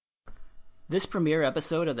This premiere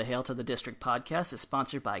episode of the Hail to the District podcast is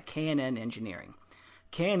sponsored by K&N Engineering.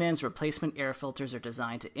 K&N's replacement air filters are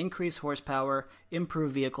designed to increase horsepower,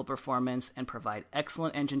 improve vehicle performance, and provide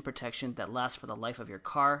excellent engine protection that lasts for the life of your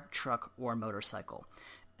car, truck, or motorcycle.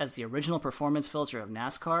 As the original performance filter of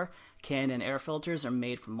NASCAR, K&N air filters are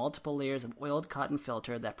made from multiple layers of oiled cotton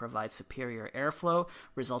filter that provides superior airflow,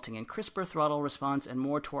 resulting in crisper throttle response and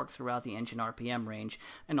more torque throughout the engine RPM range,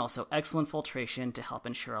 and also excellent filtration to help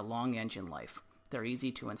ensure a long engine life. They're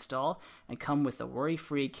easy to install and come with a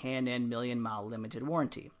worry-free K&N million-mile limited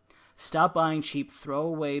warranty. Stop buying cheap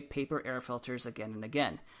throwaway paper air filters again and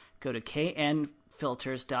again. Go to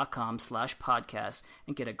knfilters.com/podcast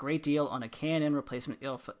and get a great deal on a K&N replacement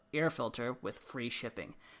air filter with free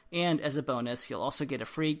shipping. And as a bonus, you'll also get a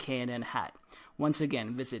free K&N hat. Once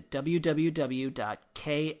again, visit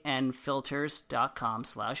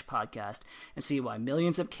www.knfilters.com/podcast and see why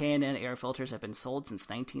millions of K&N air filters have been sold since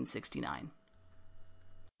 1969.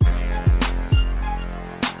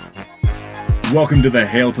 Welcome to the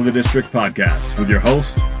Hail to the District podcast with your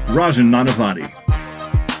host, Rajan Nanavati.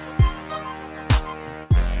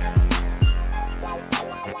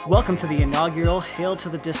 Welcome to the inaugural Hail to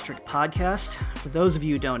the District podcast. For those of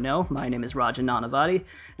you who don't know, my name is Rajan Nanavati,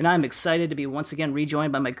 and I'm excited to be once again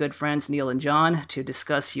rejoined by my good friends Neil and John to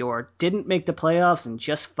discuss your didn't make the playoffs and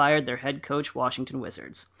just fired their head coach, Washington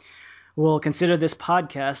Wizards. We'll consider this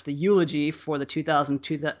podcast the eulogy for the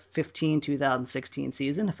 2015-2016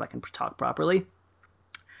 season, if I can talk properly.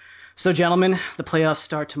 So, gentlemen, the playoffs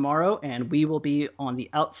start tomorrow, and we will be on the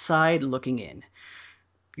outside looking in.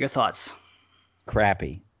 Your thoughts?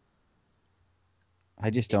 Crappy. I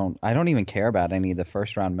don't even care about any of the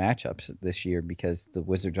first round matchups this year because the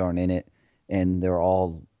Wizards aren't in it, and they're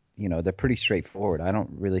all, they're pretty straightforward. I don't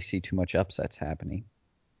really see too much upsets happening.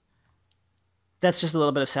 That's just a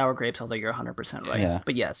little bit of sour grapes, although you're 100% right. Yeah.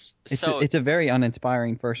 But yes. It's a very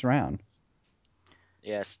uninspiring first round.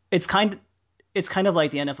 Yes. It's kind of like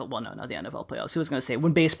the NFL. Well, no, not the NFL playoffs. Who was going to say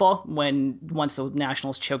once the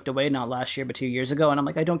Nationals choked away, not last year, but 2 years ago, and I'm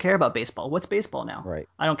like, I don't care about baseball. What's baseball now? Right.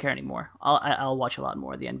 I don't care anymore. I'll watch a lot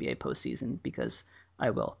more of the NBA postseason because I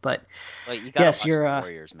will. But you gotta watch the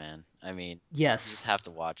Warriors, man. I mean, yes, you just have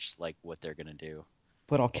to watch what they're gonna do.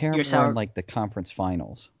 But I'll care more in the conference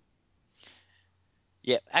finals.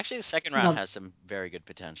 Yeah, actually, the second round has some very good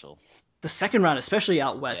potential. The second round, especially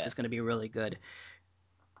out west, is going to be really good.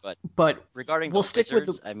 But regarding we'll the stick Wizards,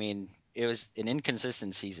 with I mean, it was an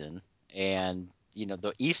inconsistent season, and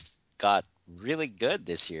the East got really good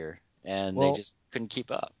this year, and they just couldn't keep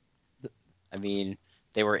up. I mean,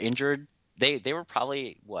 they were injured. They were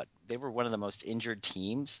probably they were one of the most injured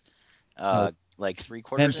teams. Like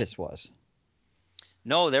 3/4. Memphis was.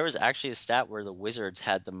 No, there was actually a stat where the Wizards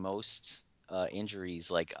had the most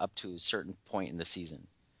injuries, up to a certain point in the season.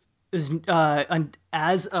 It was,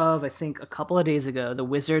 as of, I think, a couple of days ago, the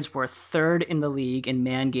Wizards were third in the league in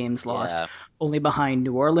man games lost, only behind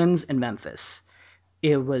New Orleans and Memphis.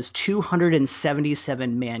 It was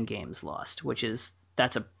 277 man games lost,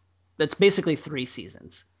 that's basically 3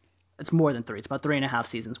 seasons. It's more than 3. It's about 3.5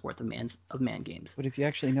 seasons worth of man games. But if you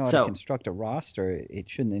actually know how to construct a roster, it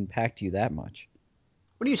shouldn't impact you that much.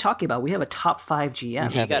 What are you talking about? We have a top 5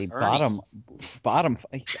 GM. We have a bottom.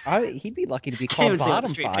 He'd be lucky to be called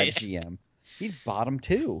bottom 5 GM. He's bottom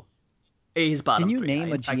 2. He's bottom 3. Can you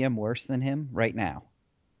name a GM worse than him right now?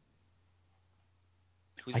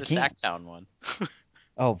 Who's the Sacktown one?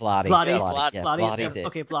 Oh, Vlade. Vlade's it.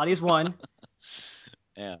 Okay, Vlade's 1.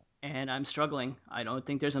 Yeah. And I'm struggling. I don't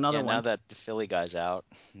think there's another one. Now that the Philly guy's out,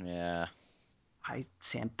 yeah.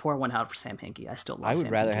 Pour one out for Sam Hinkie. I still love Sam Hinkie. I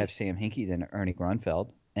would rather have Sam Hinkie than Ernie Grunfeld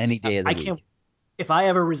any day of the week. If I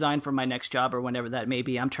ever resign from my next job or whenever that may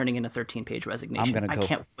be, I'm turning in a 13-page resignation. I'm going to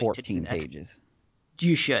go for 14 pages.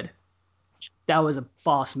 You should. That was a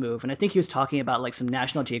boss move. And I think he was talking about some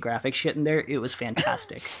National Geographic shit in there. It was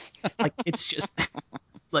fantastic. It's just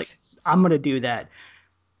I'm going to do that.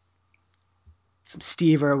 Some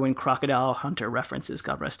Steve Irwin Crocodile Hunter references,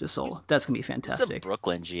 God rest his soul. That's going to be fantastic. He's a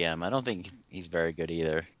Brooklyn GM. I don't think he's very good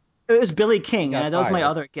either. It was Billy King, and that was my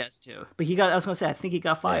other guess too. But I was going to say, I think he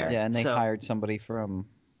got fired. Yeah, and they hired somebody from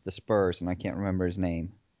the Spurs, and I can't remember his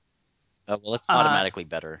name. Oh, well, it's automatically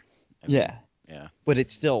better. Yeah. But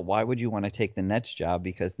it's still, why would you want to take the Nets job?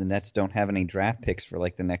 Because the Nets don't have any draft picks for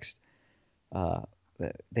the next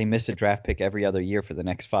they miss a draft pick every other year for the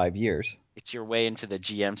next 5 years. It's your way into the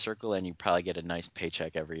GM circle, and you probably get a nice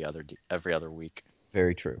paycheck every other week.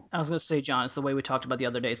 Very true. I was going to say, John, it's the way we talked about the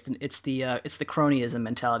other day. It's the cronyism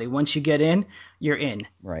mentality. Once you get in, you're in.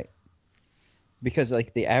 Right. Because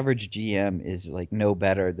the average GM is no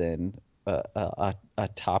better than a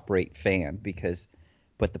top rate fan, because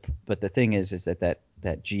but the thing is that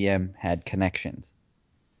GM had connections,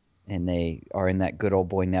 and they are in that good old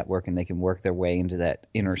boy network, and they can work their way into that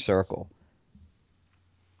inner circle.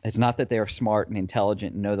 It's not that they are smart and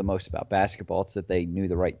intelligent and know the most about basketball. It's that they knew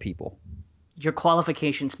the right people. Your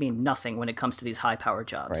qualifications mean nothing when it comes to these high-power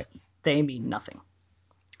jobs. Right. They mean nothing.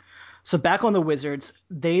 So back on the Wizards,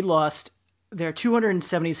 they lost their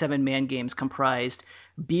 277 man games comprised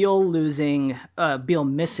Beal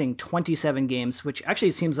missing 27 games, which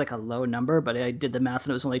actually seems like a low number, but I did the math and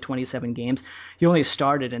it was only 27 games. He only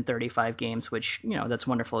started in 35 games, which, that's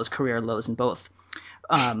wonderful. His career lows in both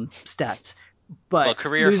stats. But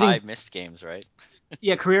career high missed games, right?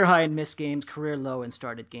 Yeah, career high in missed games, career low in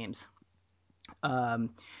started games.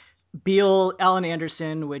 Beal, Allen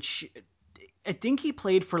Anderson, which I think he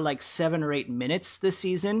played for like 7 or 8 minutes this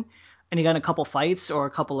season, and he got in a couple fights or a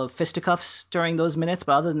couple of fisticuffs during those minutes.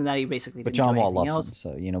 But other than that, he basically didn't do anything else. But John Wall loves him,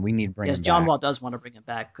 so we need to bring him back. John Wall does want to bring him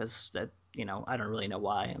back because I don't really know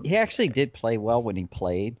why. He actually did play well when he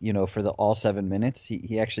played. For the all 7 minutes,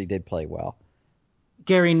 he actually did play well.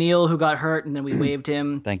 Gary Neal, who got hurt, and then we waived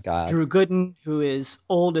him. Thank God. Drew Gooden, who is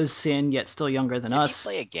old as sin, yet still younger than us. Did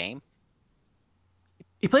he play a game?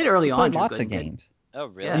 He played early on. Lots of games. Oh,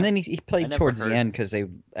 really? Yeah. And then he played towards the end because they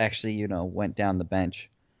actually, went down the bench.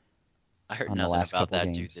 I heard nothing about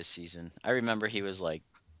that dude this season. I remember he was like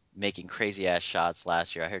making crazy ass shots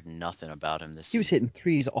last year. I heard nothing about him this season. He was hitting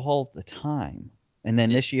threes all the time. And then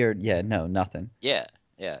this year, nothing. Yeah,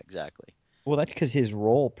 exactly. Well, that's because his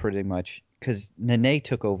role pretty much, because Nene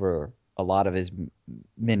took over a lot of his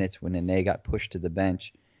minutes when Nene got pushed to the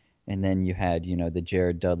bench. And then you had, the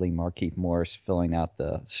Jared Dudley, Markieff Morris filling out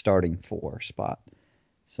the starting 4 spot.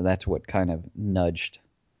 So that's what kind of nudged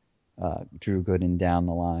Drew Gooden down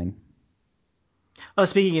the line. Oh,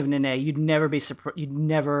 speaking of Nene, you'd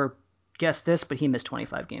never guess this, but he missed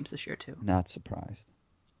 25 games this year too. Not surprised.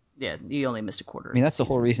 Yeah, he only missed a quarter. I mean, that's the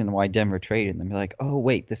whole reason why Denver traded them. They're like, oh,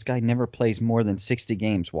 wait, this guy never plays more than 60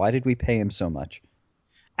 games. Why did we pay him so much?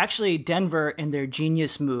 Actually, Denver, in their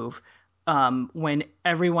genius move, when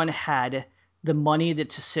everyone had the money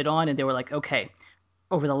to sit on, and they were like, okay,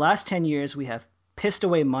 over the last 10 years, we have pissed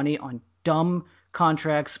away money on dumb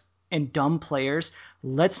contracts and dumb players.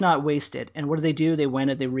 Let's not waste it. And what do? They went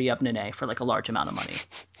and they re-up Nene for like a large amount of money.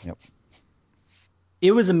 Yep.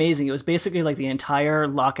 It was amazing. It was basically like the entire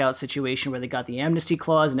lockout situation where they got the amnesty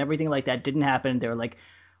clause and everything like that didn't happen. They were like,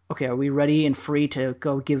 okay, are we ready and free to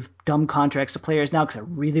go give dumb contracts to players now? Because I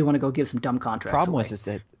really want to go give some dumb contracts away. The problem was is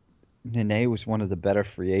that Nene was one of the better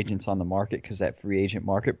free agents on the market because that free agent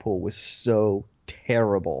market pool was so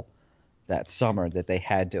terrible that summer that they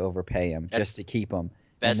had to overpay him just to keep him.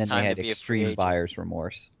 And then they had extreme buyer's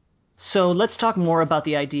remorse. So let's talk more about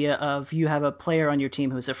the idea of you have a player on your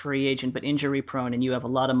team who's a free agent but injury prone, and you have a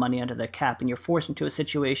lot of money under the cap, and you're forced into a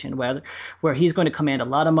situation where he's going to command a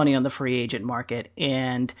lot of money on the free agent market,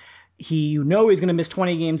 and he's going to miss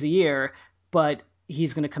 20 games a year, but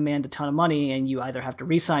he's going to command a ton of money, and you either have to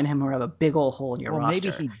re-sign him or have a big old hole in your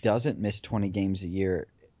roster. Maybe he doesn't miss 20 games a year,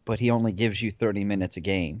 but he only gives you 30 minutes a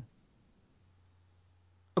game.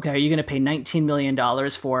 Okay, are you going to pay $19 million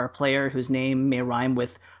for a player whose name may rhyme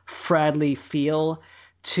with Fradley Field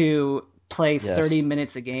to play 30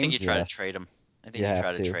 minutes a game? I think you try to trade him.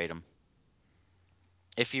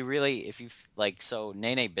 So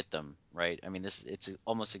Nene bit them, right? I mean, it's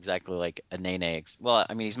almost exactly like a Nene. Well,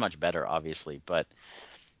 I mean, he's much better, obviously, but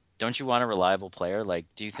don't you want a reliable player? Like,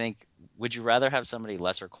 would you rather have somebody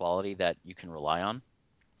lesser quality that you can rely on?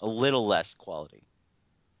 A little less quality.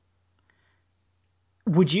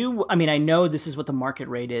 Would you, I mean, I know this is what the market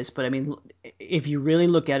rate is, but I mean, if you really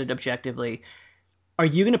look at it objectively, are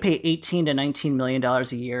you going to pay $18 to $19 million a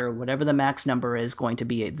year, whatever the max number is going to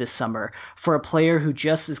be this summer, for a player who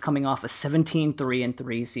just is coming off a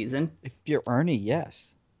 17-3-3 season? If you're Ernie,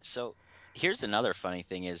 yes. So here's another funny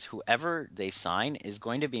thing is whoever they sign is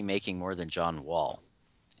going to be making more than John Wall.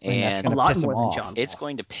 And a lot more than John Wall. It's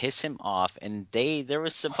going to piss him off. And there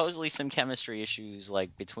was supposedly some chemistry issues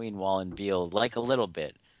like between Wall and Beal, like a little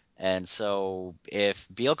bit. And so if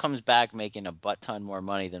Beal comes back making a butt ton more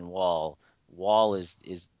money than Wall is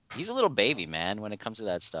he's a little baby, man, when it comes to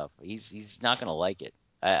that stuff. He's not going to like it.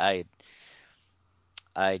 I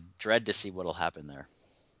dread to see what'll happen there.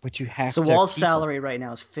 But you have to. So Wall's salary right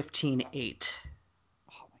now is $15.8.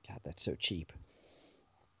 Oh my God, that's so cheap.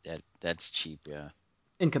 That's cheap, yeah.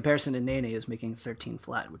 In comparison to Nene, is making 13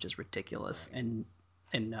 flat, which is ridiculous, and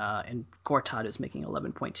Gortat is making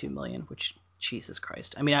 11.2 million, which Jesus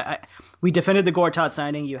Christ. I mean, we defended the Gortat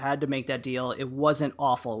signing. You had to make that deal. It wasn't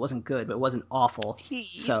awful. It wasn't good, but it wasn't awful.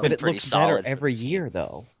 But it looks better every year,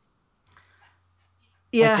 though.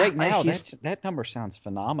 Yeah, like right now, that number sounds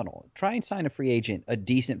phenomenal. Try and sign a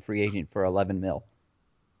decent free agent for 11 mil.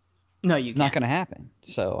 No, you can't. Not going to happen.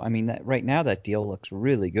 So, I mean, right now that deal looks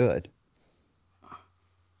really good.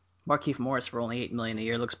 Markieff Morris for only $8 million a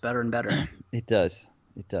year looks better and better. It does.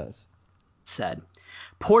 It does. Sad.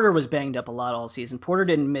 Porter was banged up a lot all season. Porter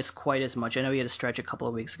didn't miss quite as much. I know he had a stretch a couple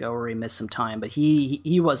of weeks ago where he missed some time, but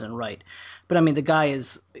he wasn't right. But I mean, the guy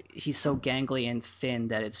he's so gangly and thin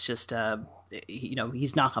that it's just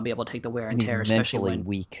he's not going to be able to take the wear and tear, he's especially mentally when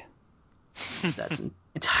weak. That's an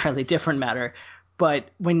entirely different matter. But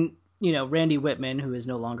when Randy Whitman, who is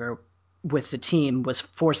no longer with the team, was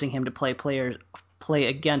forcing him to play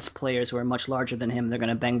against players who are much larger than him, they're going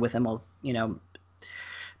to bang with him all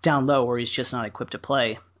down low where he's just not equipped to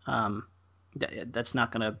play. That's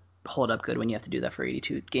not going to hold up good when you have to do that for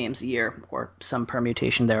 82 games a year or some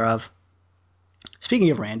permutation thereof. Speaking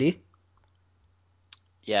of Randy.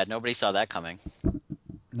 Yeah, nobody saw that coming.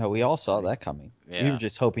 No, we all saw that coming. Yeah. We were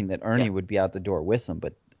just hoping that Ernie would be out the door with him,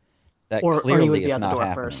 but that or clearly Ernie would be is out the not door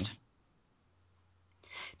happening. first.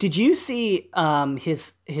 Did you see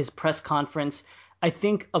his press conference? I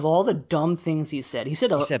think of all the dumb things he said a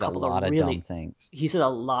couple of really dumb things. He said a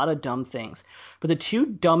lot of dumb things. But the two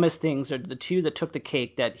dumbest things are the two that took the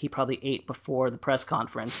cake that he probably ate before the press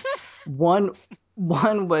conference. One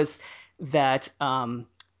was that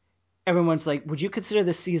everyone's like, "Would you consider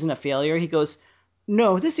this season a failure?" He goes,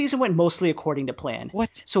 "No, this season went mostly according to plan."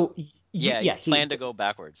 What? So you planned to go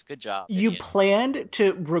backwards. Good job. You planned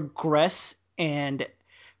to regress and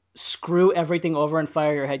screw everything over and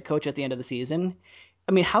fire your head coach at the end of the season.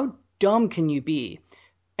 I mean, how dumb can you be?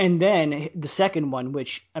 And then the second one,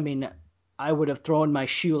 which, I mean, I would have thrown my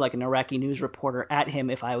shoe like an Iraqi news reporter at him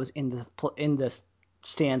if I was in the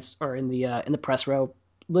stands or in the press row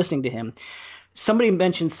listening to him. Somebody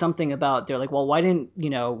mentioned something about, they're like, well, why didn't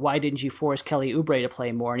you force Kelly Oubre to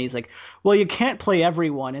play more? And he's like, well, you can't play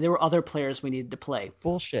everyone, and there were other players we needed to play.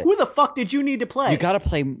 Bullshit. Who the fuck did you need to play? You got to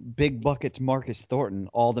play big buckets Marcus Thornton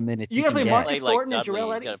all the minutes you can play get. Marcus Thornton and Dudley.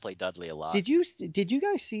 Jarrell Eddie. You got to play Dudley a lot. Did you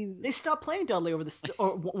guys see? They stopped playing Dudley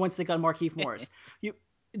once they got Markieff Morris.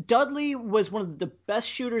 Dudley was one of the best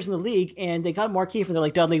shooters in the league, and they got Markieff, and they're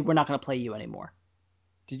like, Dudley, we're not going to play you anymore.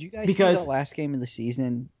 Did you guys see the last game of the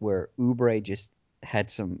season where Oubre just had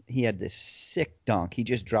this sick dunk? He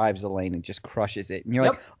just drives the lane and just crushes it, and you're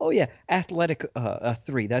like, oh yeah, athletic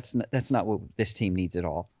three. That's not what this team needs at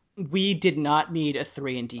all. We did not need a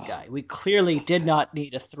 3-and-D guy. We clearly did not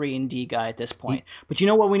need a 3-and-D guy at this point. But you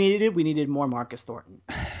know what we needed? We needed more Marcus Thornton.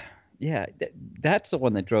 Yeah, that's the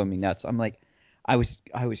one that drove me nuts. I'm like, I was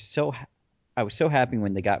so happy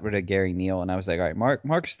when they got rid of Gary Neal, and I was like, all right,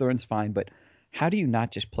 Marcus Thornton's fine, but how do you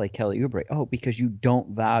not just play Kelly Oubre? Oh, because you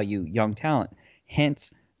don't value young talent. Hence,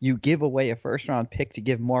 you give away a first-round pick to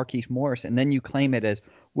give Markieff Morris, and then you claim it as,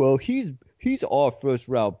 well, he's our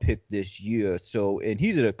first-round pick this year, and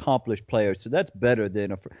he's an accomplished player, so that's better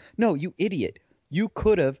than No, you idiot. You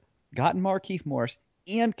could have gotten Markieff Morris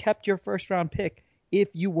and kept your first-round pick if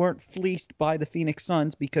you weren't fleeced by the Phoenix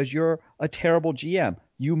Suns because you're a terrible GM.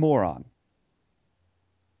 You moron.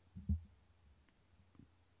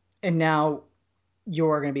 And now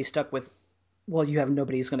you're going to be stuck with, well, you have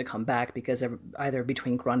nobody who's going to come back because either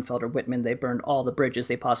between Grunfeld or Whitman, they burned all the bridges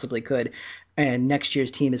they possibly could. And next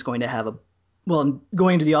year's team is going to have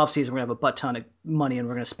going into the offseason, we're going to have a butt ton of money and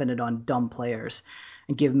we're going to spend it on dumb players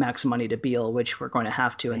and give max money to Beal, which we're going to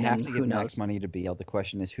have to. And they then have to give max money to Beal. The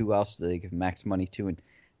question is, who else do they give max money to? And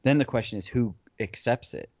then the question is, who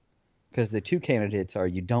accepts it? Because the two candidates are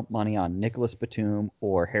you dump money on Nicholas Batum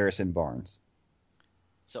or Harrison Barnes.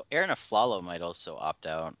 So Aaron Aflalo might also opt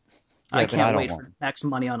out. Yeah, I can't wait for max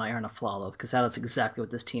money on Aaron Aflalo because that's exactly what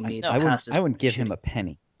this team needs. I wouldn't give him a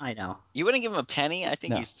penny. I know. You wouldn't give him a penny? I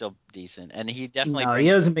think he's still decent. And he definitely he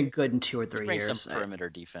hasn't been good in 2 or 3 years. He brings some perimeter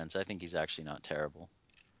defense. I think he's actually not terrible.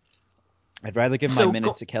 I'd rather give my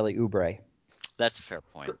minutes to Kelly Oubre. That's a fair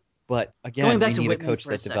point. But again, we need a coach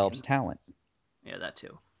that develops talent. Yeah, that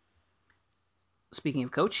too. Speaking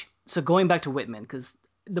of coach, so going back to Whitman, because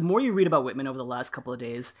the more you read about Whitman over the last couple of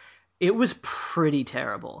days, it was pretty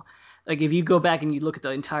terrible. Like, if you go back and you look at the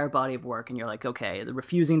entire body of work and you're like, okay, they're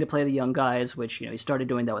refusing to play the young guys, which, he started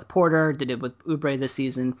doing that with Porter, did it with Oubre this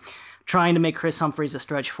season, trying to make Chris Humphries a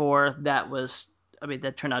stretch 4, that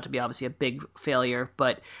turned out to be obviously a big failure,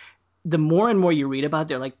 but the more and more you read about it,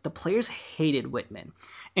 they're like, the players hated Whitman.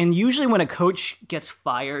 And usually when a coach gets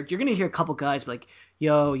fired, you're going to hear a couple guys be like,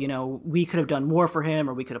 yo, we could have done more for him,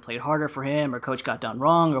 or we could have played harder for him, or coach got done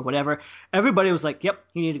wrong, or whatever. Everybody was like, yep,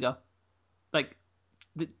 you need to go. Like,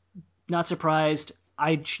 not surprised.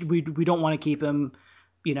 We don't want to keep him.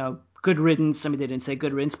 good riddance. I mean, they didn't say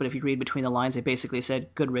good riddance, but if you read between the lines, they basically said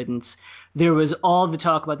good riddance. There was all the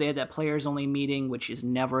talk about they had that players-only meeting, which is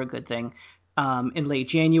never a good thing, in late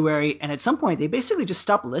January. And at some point, they basically just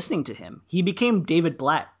stopped listening to him. He became David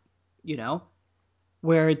Blatt,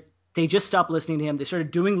 where they just stopped listening to him. They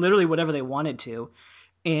started doing literally whatever they wanted to.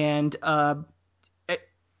 And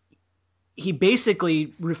he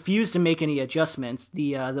basically refused to make any adjustments.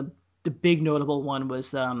 The big notable one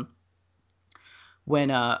was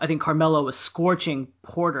when I think Carmelo was scorching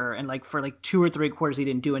Porter, and for 2 or 3 quarters he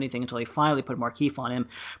didn't do anything until he finally put Markieff on him.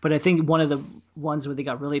 But I think one of the ones where they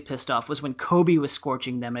got really pissed off was when Kobe was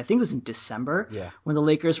scorching them. I think it was in December when the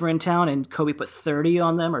Lakers were in town, and Kobe put 30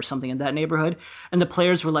 on them or something in that neighborhood. And the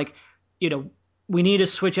players were like, we need to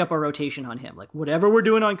switch up our rotation on him. Like, whatever we're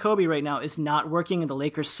doing on Kobe right now is not working, and the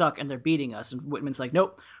Lakers suck, and they're beating us. And Whitman's like,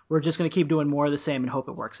 nope, we're just going to keep doing more of the same and hope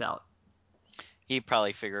it works out. He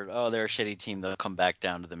probably figured, they're a shitty team. They'll come back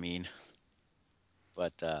down to the mean.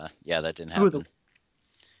 But, that didn't happen.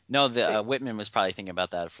 Whitman was probably thinking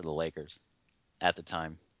about that for the Lakers at the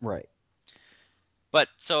time. Right. But,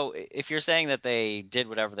 so, if you're saying that they did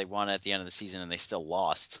whatever they wanted at the end of the season and they still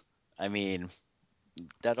lost, I mean,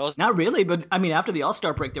 that was... Not really, but, I mean, after the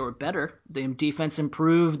All-Star break, they were better. The defense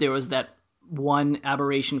improved. There was that one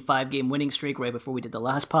aberration 5-game winning streak right before we did the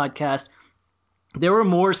last podcast. There were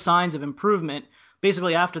more signs of improvement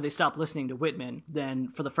basically after they stopped listening to Whitman than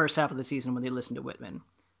for the first half of the season when they listened to Whitman.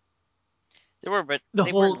 They weren't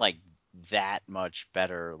that much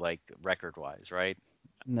better, record-wise, right?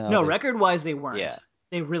 No, record-wise they weren't. Yeah.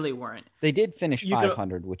 They really weren't. They did finish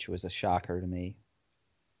 500, which was a shocker to me.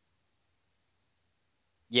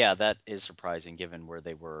 Yeah, that is surprising given where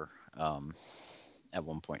they were at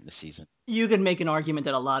one point in the season. You could make an argument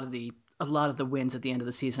that a lot of the wins at the end of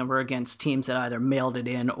the season were against teams that either mailed it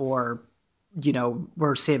in or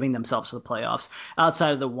were saving themselves for the playoffs,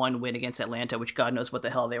 outside of the one win against Atlanta, which God knows what the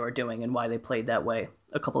hell they were doing and why they played that way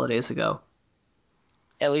a couple of days ago.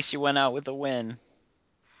 At least you went out with a win.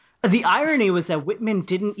 The irony was that Whitman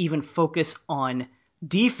didn't even focus on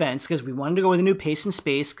defense because we wanted to go with a new pace and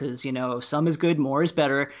space because, some is good, more is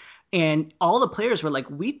better. And all the players were like,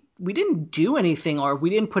 we didn't do anything, or we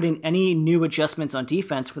didn't put in any new adjustments on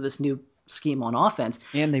defense for this new scheme on offense.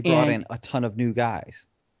 And they brought in a ton of new guys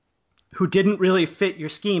who didn't really fit your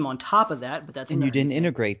scheme on top of that, but and you didn't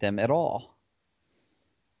integrate them at all.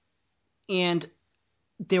 And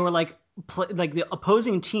they were like the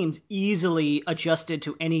opposing teams easily adjusted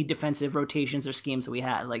to any defensive rotations or schemes that we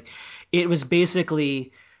had. Like, it was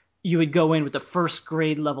basically you would go in with the first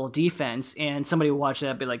grade level defense and somebody would watch that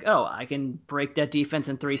and be like, oh, I can break that defense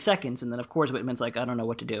in 3 seconds. And then of course Whitman's like, I don't know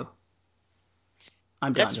what to do.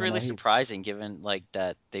 That's really surprising given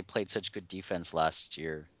that they played such good defense last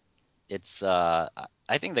year. It's I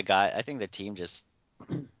think the team just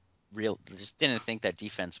didn't think that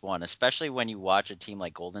defense won, especially when you watch a team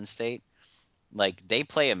like Golden State. They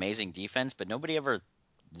play amazing defense, but nobody ever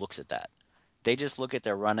looks at that. They just look at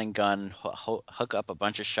their run and gun, hook up a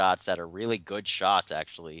bunch of shots that are really good shots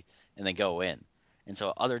actually, and they go in. And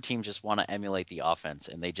so other teams just want to emulate the offense,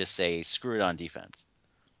 and they just say, screw it on defense.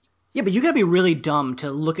 Yeah, but you gotta be really dumb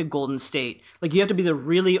to look at Golden State. You have to be the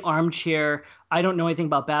really armchair, I don't know anything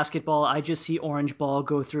about basketball, I just see orange ball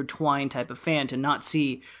go through twine type of fan to not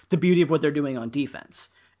see the beauty of what they're doing on defense.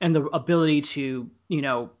 And the ability to,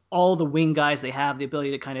 all the wing guys they have, the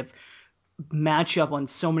ability to kind of match up on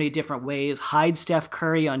so many different ways, hide Steph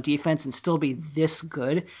Curry on defense and still be this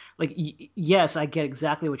good. Yes, I get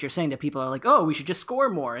exactly what you're saying, that people are like, oh, we should just score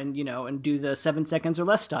more and, and do the 7 seconds or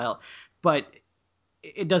less style. But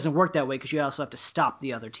it doesn't work that way because you also have to stop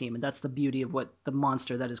the other team, and that's the beauty of what the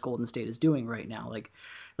monster that is Golden State is doing right now.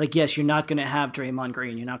 Yes, you're not going to have Draymond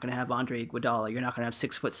Green, you're not going to have Andre Iguodala, you're not going to have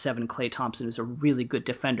 6'7" Klay Thompson, who's a really good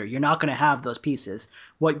defender. You're not going to have those pieces.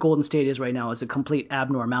 What Golden State is right now is a complete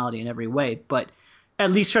abnormality in every way, but at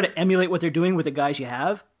least try to emulate what they're doing with the guys you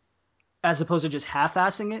have, as opposed to just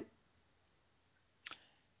half-assing it.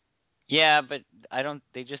 Yeah, but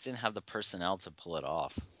they just didn't have the personnel to pull it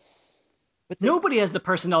off. But nobody has the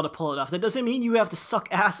personnel to pull it off. That doesn't mean you have to suck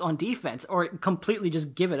ass on defense or completely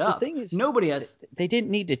just give it up. The thing is, nobody has. They didn't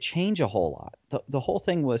need to change a whole lot. The whole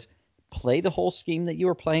thing was play the whole scheme that you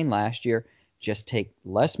were playing last year. Just take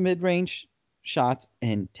less mid-range shots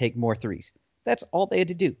and take more threes. That's all they had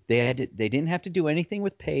to do. They didn't have to do anything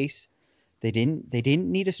with pace. They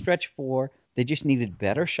didn't need a stretch four. They just needed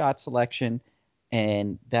better shot selection,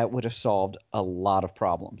 and that would have solved a lot of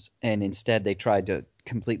problems. And instead, they tried to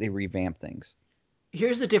completely revamp things.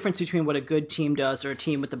 Here's the difference between what a good team does, or a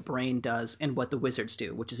team with a brain does, and what the Wizards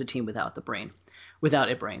do, which is a team without a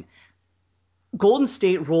brain. Golden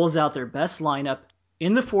State rolls out their best lineup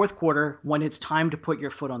in the fourth quarter when it's time to put your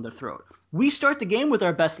foot on their throat. We start the game with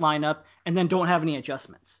our best lineup and then don't have any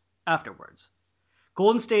adjustments afterwards.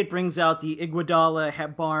 Golden State brings out the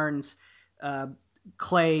Iguodala, Barnes,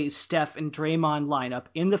 Clay, Steph, and Draymond lineup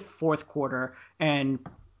in the fourth quarter, and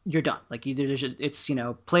you're done. Like it's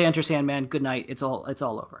play enter Sandman, good night. It's all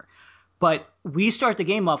over. But we start the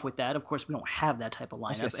game off with that. Of course, we don't have that type of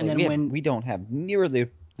lineup. And then we don't have near the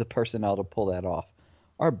personnel to pull that off.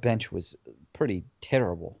 Our bench was pretty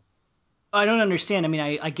terrible. I don't understand. I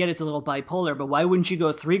mean, I get it's a little bipolar, but why wouldn't you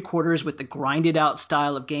go 3 quarters with the grinded out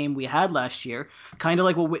style of game we had last year? Kind of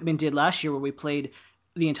like what Whitman did last year, where we played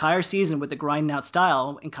the entire season with the grinding out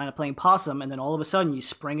style and kind of playing possum, and then all of a sudden you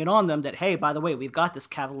spring it on them that, hey, by the way, we've got this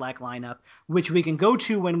Cadillac lineup, which we can go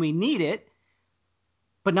to when we need it,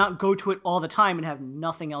 but not go to it all the time and have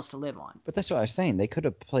nothing else to live on. But that's what I was saying. They could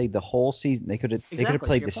have played the whole season. They could have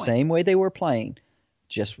played the point. Same way they were playing,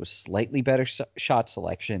 just with slightly better shot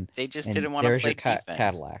selection. They just didn't want to play defense.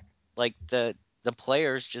 Cadillac. Like the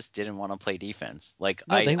players just didn't want to play defense. Like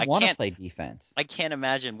no, they want to play defense. I can't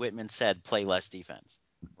imagine Whitman said play less defense,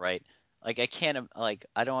 right? Like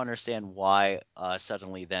I don't understand why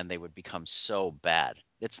suddenly then they would become so bad.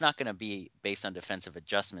 It's not going to be based on defensive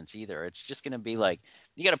adjustments either. It's just going to be like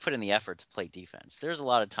you got to put in the effort to play defense. There's a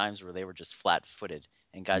lot of times where they were just flat-footed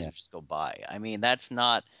and guys would just go by. I mean, that's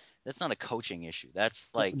not a coaching issue. That's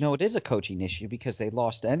like no, it is a coaching issue because they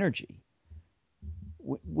lost energy.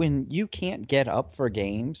 When you can't get up for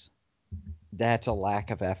games, that's a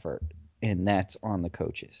lack of effort, and that's on the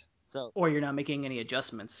coaches. Or you're not making any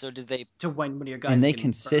adjustments. So did they to when your guys? And they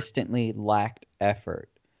consistently lacked effort,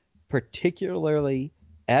 particularly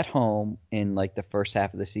at home in like the first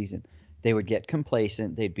half of the season. They would get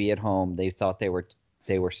complacent. They'd be at home. They thought they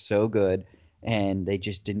were so good, and they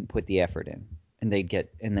just didn't put the effort in. And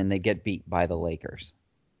then they'd get beat by the Lakers.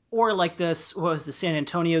 Or like this was the San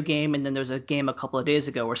Antonio game, and then there was a game a couple of days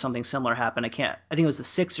ago where something similar happened. I think it was the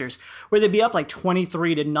Sixers, where they'd be up like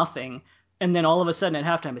 23-0, and then all of a sudden at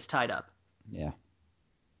halftime it's tied up. Yeah.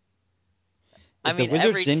 If the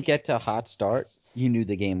Wizards didn't get to a hot start, you knew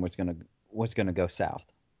the game was gonna go south.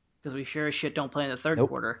 Because we sure as shit don't play in the third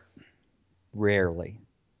quarter. Rarely.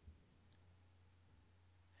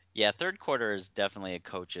 Yeah, third quarter is definitely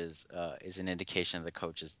is an indication of the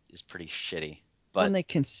coach is pretty shitty. But when they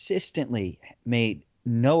consistently made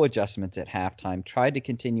no adjustments at halftime, tried to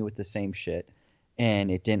continue with the same shit,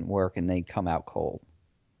 and it didn't work, and they come out cold.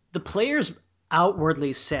 The players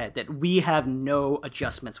outwardly said that we have no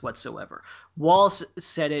adjustments whatsoever. Wall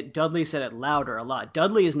said it. Dudley said it louder a lot.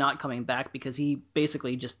 Dudley is not coming back because he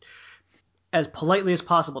basically just, as politely as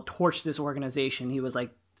possible, torched this organization. He was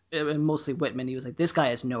like, mostly Whitman, he was like, this guy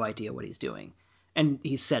has no idea what he's doing. And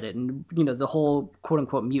he said it. And, the whole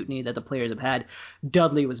quote-unquote mutiny that the players have had,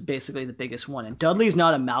 Dudley was basically the biggest one. And Dudley's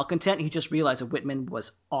not a malcontent. He just realized that Whitman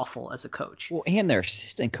was awful as a coach. Well, and their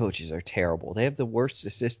assistant coaches are terrible. They have the worst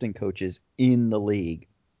assistant coaches in the league.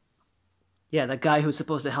 Yeah, the guy who's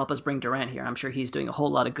supposed to help us bring Durant here. I'm sure he's doing a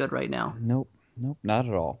whole lot of good right now. Nope, not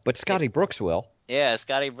at all. But Scotty Brooks will. Yeah,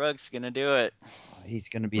 Scotty Brooks going to do it. He's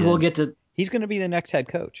going to be He's going to be the next head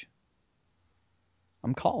coach.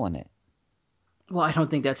 I'm calling it. Well, I don't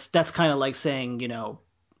think that's kind of like saying,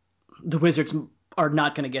 the Wizards are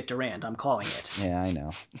not going to get Durant. I'm calling it. Yeah, I know.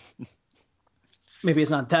 Maybe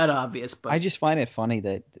it's not that obvious, but I just find it funny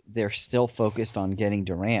that they're still focused on getting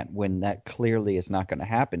Durant when that clearly is not going to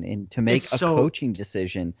happen. And to make coaching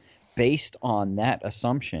decision based on that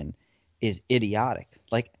assumption is idiotic.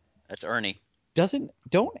 Like, that's Ernie.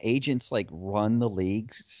 Don't agents like run the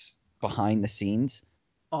leagues behind the scenes?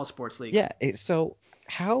 All sports leagues. Yeah. So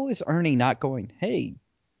how is Ernie not going, hey,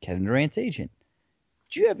 Kevin Durant's agent,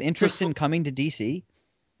 do you have interest in coming to DC?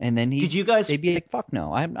 And then they'd be like, fuck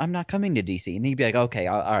no, I'm not coming to DC. And he'd be like, okay,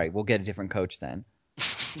 all right, we'll get a different coach then.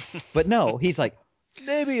 But no, he's like,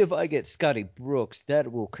 maybe if I get Scotty Brooks, that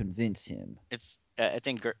will convince him. I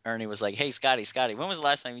think Ernie was like, hey, Scotty, when was the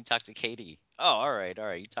last time you talked to KD? Oh, all right.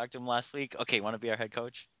 You talked to him last week? Okay, want to be our head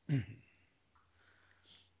coach?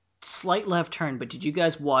 Slight left turn, but did you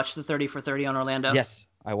guys watch the 30 for 30 on Orlando? Yes,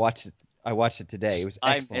 I watched it today. It was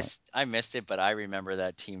excellent. I missed it, but I remember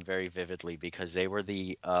that team very vividly because they were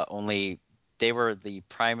the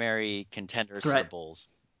primary contenders to the Bulls.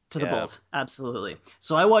 To the Bulls, absolutely.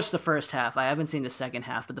 So I watched the first half. I haven't seen the second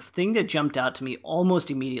half, but the thing that jumped out to me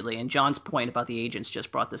almost immediately, and John's point about the agents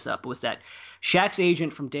just brought this up, was that Shaq's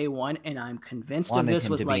agent from day one, and I'm convinced of this,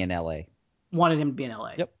 was like... Wanted him to be in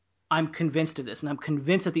LA. Yep. I'm convinced of this, and I'm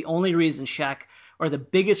convinced that the only reason or the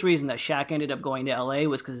biggest reason that Shaq ended up going to LA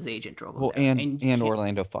was because his agent drove him there. And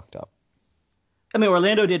Orlando fucked up. I mean,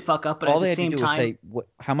 Orlando did fuck up, but all at the they had to same do was time, say,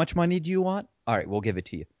 "How much money do you want? All right, we'll give it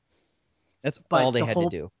to you." That's all but they the had to whole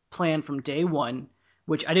do. plan from day one,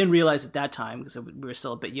 which I didn't realize at that time because we were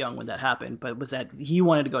still a bit young when that happened, but was that he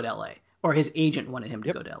wanted to go to LA, or his agent wanted him to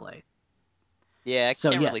Yep. go to LA. Yeah, I So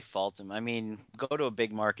can't really yes, fault him. I mean, go to a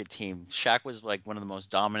big market team. Shaq was like one of the most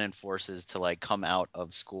dominant forces to like come out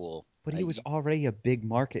of school. But he was already a big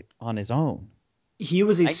market on his own. he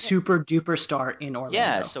was a I get, super duper star in yeah,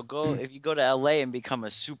 Orlando. so go if you go to LA and become a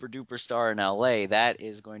super duper star in LA, that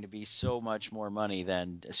is going to be so much more money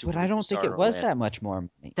than a But super I duper don't think star in it was that Orlando. much more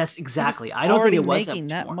money. That's He was exactly. I don't think already it was that making much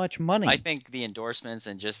that more. much I money. think the endorsements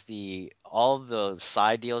and just the all of the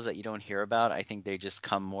side deals that you don't hear about, I think they just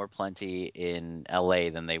come more plenty in LA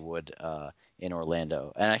than they would in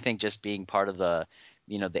Orlando. And I think just being part of the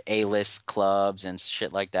the A-list clubs and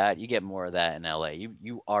shit like that, you get more of that in LA.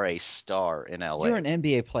 You are a star in You're LA. an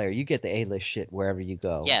NBA player. You get the A-list shit wherever you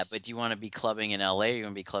go. Yeah, but do you want to be clubbing in LA or you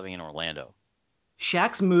want to be clubbing in Orlando?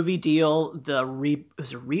 Shaq's movie deal,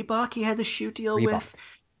 was it Reebok he had the shoe deal Reebok. with,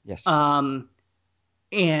 Yes. um,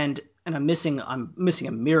 and I'm missing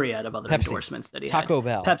a myriad of other Pepsi. endorsements that he had. Taco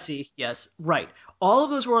Bell. Pepsi, yes, right. All of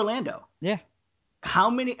those were Orlando. Yeah.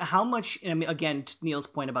 How much? I mean, again, to Neil's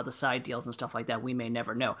point about the side deals and stuff like that, we may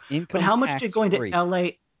never know. But Income how much did tax going to free. LA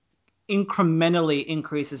incrementally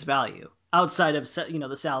increase his value outside of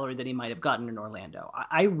the salary that he might have gotten in Orlando?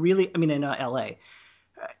 I really, I mean, in LA,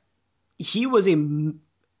 he was to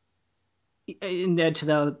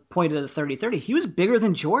the point of the 30-30, he was bigger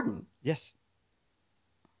than Jordan. Yes.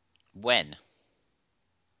 When?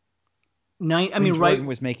 I When mean, Jordan right?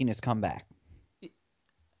 was making his comeback.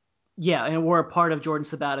 Yeah, and we're a part of Jordan's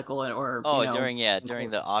sabbatical, or Oh, during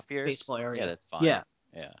the off baseball years? Yeah, area. that's fine. Yeah,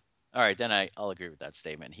 Yeah. All right, then I'll agree with that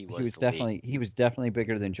statement. He He was was the league. definitely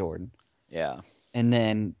bigger than Jordan. Yeah. And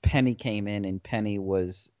then Penny came in, and Penny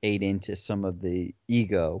was ate into some of the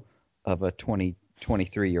ego of a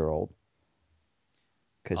 23-year-old.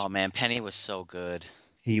 Because Oh man, Penny was so good.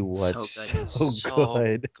 he was so good. so So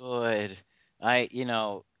good. good.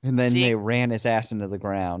 And then they seeing ran his ass into the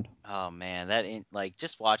ground. oh man, like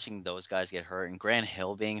just watching those guys get hurt and Grant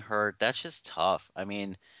Hill being hurt, that's just tough. I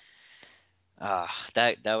mean,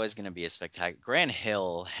 that was going to be a spectacular. Grant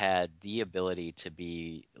Hill had the ability to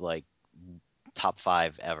be like top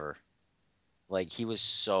 5 ever. Like he was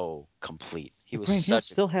so complete. He But was Grant Hill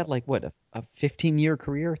such a still had like what a 15-year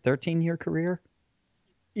career, 13-year career.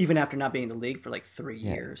 even after not being in the league for like three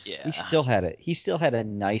Yeah, years. he yeah. still had it. He still had a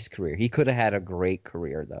nice career. He could have had a great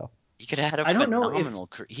career though. He could have had a I don't know if phenomenal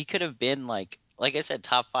career. He could have been like I said,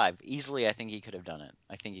 top 5 easily. I think he could have done it.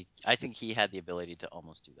 I think he had the ability to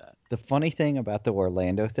almost do that. The funny thing about the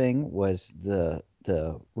Orlando thing was the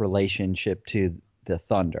relationship to the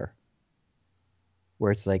Thunder,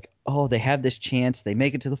 where it's like, oh, they have this chance, they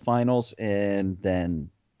make it to the finals, and then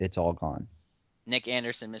it's all gone. Nick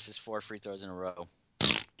Anderson misses 4 free throws in a row.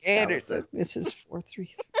 Anderson misses 4-3.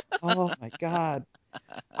 Oh my god,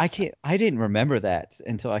 I can't. I didn't remember that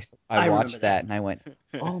until I I remember watched that. that and I went,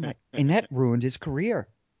 oh my, and that ruined his career.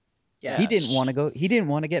 Yeah. He didn't want to go. He didn't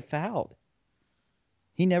want to get fouled.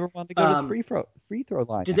 He never wanted to go to the Um, free throw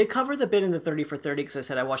line. did they cover the bit in the 30 for 30? Because I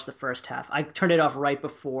said I watched the first half. I turned it off right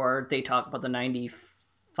before they talked about the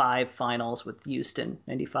 95 finals with Houston.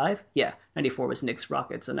 95? Yeah. 94 was Knicks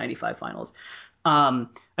Rockets, so 95 finals. I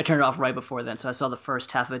turned it off right before then, so I saw the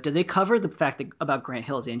first half of it. Did they cover the fact about Grant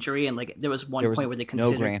Hill's injury? And like there was one There was point where they no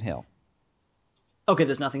considered. Grant Hill. Okay,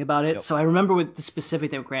 there's nothing about it. Nope. So I remember with the specific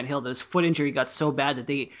thing with Grant Hill that his foot injury got so bad that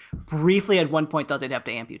they briefly at one point thought they'd have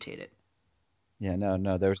to amputate it. Yeah,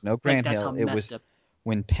 no, there was no Like Grant that's Hill. how It messed was up.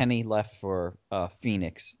 when Penny left for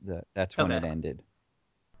Phoenix. That's when Okay. it ended.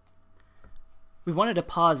 We wanted to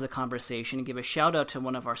pause the conversation and give a shout out to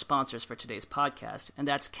one of our sponsors for today's podcast, and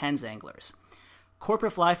that's Ken's Anglers.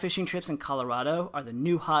 Corporate fly fishing trips in Colorado are the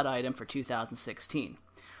new hot item for 2016.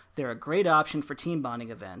 They're a great option for team bonding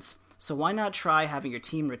events, so why not try having your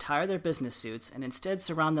team retire their business suits and instead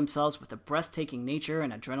surround themselves with the breathtaking nature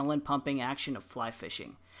and adrenaline pumping action of fly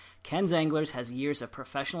fishing? Ken's Anglers has years of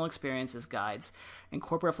professional experience as guides, and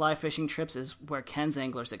corporate fly fishing trips is where Ken's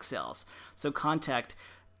Anglers excels. So contact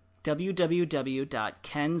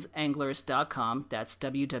www.kensanglers.com. That's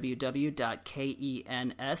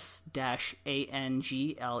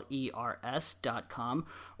www.kens-anglers.com,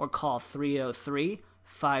 or call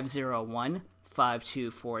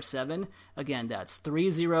 303-501-5247. Again, that's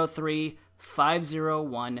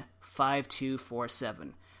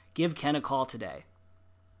 303-501-5247. Give Ken a call today.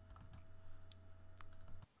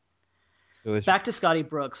 So Back to Scotty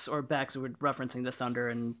Brooks, or back to referencing the Thunder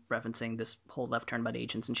and referencing this whole left turn about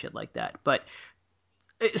agents and shit like that. But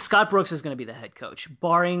Scott Brooks is going to be the head coach,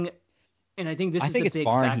 barring And I think this I is think the it's big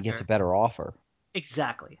barring factor. he gets a better offer.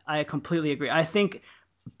 Exactly. I completely agree. I think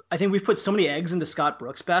we've put so many eggs into Scott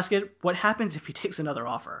Brooks' basket. What happens if he takes another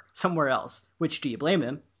offer somewhere else? Which, do you blame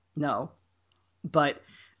him? No. But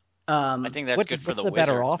I think that's good for what's the the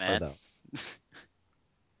better Wizards, offer, man. though?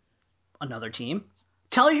 another team.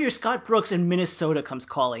 Tell you Scott Brooks in Minnesota comes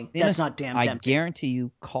calling. That's not damn I tempting. guarantee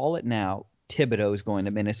you, call it now. Thibodeau is going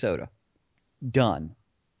to Minnesota. Done.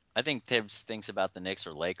 I think Tibbs thinks about the Knicks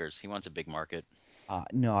or Lakers. He wants a big market.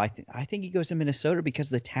 No, I think he goes to Minnesota because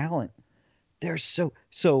of the talent. They're so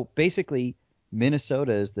basically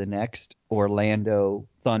Minnesota is the next Orlando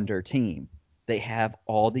Thunder team. They have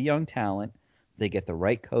all the young talent. They get the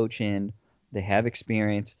right coach in. They have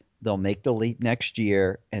experience. They'll make the leap next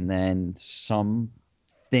year, and then something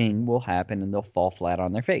will happen, and they'll fall flat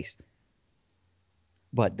on their face.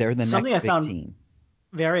 But they're the Something next I big found team.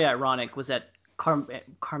 very ironic was that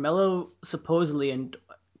Carmelo supposedly and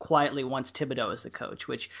quietly wants Thibodeau as the coach,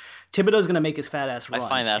 which Thibodeau's going to make his fat ass run. I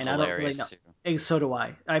find that and hilarious I don't really too. know. So do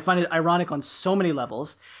I. I find it ironic on so many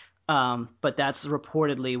levels, but that's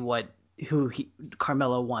reportedly what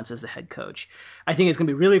Carmelo wants as the head coach. I think it's going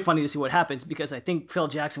to be really funny to see what happens because I think Phil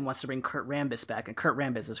Jackson wants to bring Kurt Rambis back, and Kurt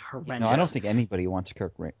Rambis is horrendous. No, I don't think anybody wants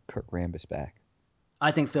Kurt Rambis back.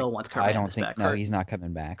 I think Phil wants Kurt Rambis back. No, he's not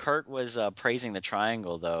coming back. Kurt was praising the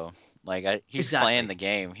triangle though. Like he's Exactly. playing the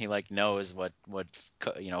game. He knows what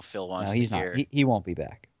Phil wants to hear. Not. He won't be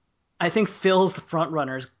back. I think Phil's the front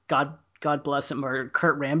runners. God bless him, are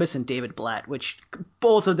Kurt Rambis and David Blatt, which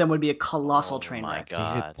both of them would be a colossal train wreck.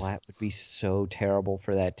 David Blatt would be so terrible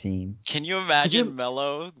for that team. Can you imagine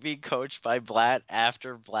Melo being coached by Blatt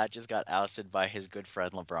after Blatt just got ousted by his good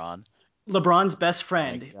friend LeBron? LeBron's best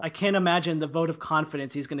friend. I can't imagine the vote of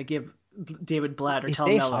confidence he's going to give David Blatt or if tell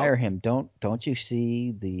they Melo. hire him, don't you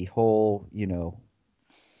see the whole,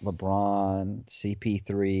 LeBron,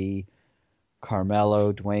 CP3,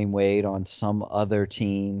 Carmelo, Dwayne Wade on some other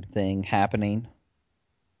team thing happening?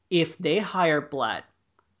 If they hire Blatt,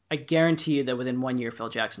 I guarantee you that within 1 year, Phil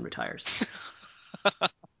Jackson retires.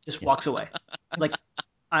 Just walks away.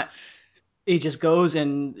 He just goes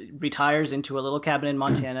and retires into a little cabin in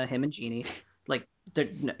Montana, him and Jeannie.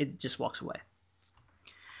 It just walks away.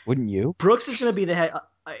 Wouldn't you? Brooks is going to be the head.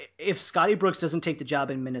 If Scotty Brooks doesn't take the job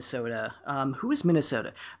in Minnesota, who is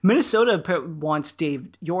Minnesota? Minnesota wants Dave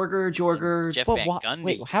Jorger. Jeff Van Gundy.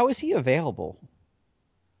 Wait, how is he available?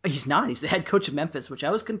 He's not. He's the head coach of Memphis, which I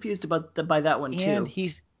was confused about by that one too. And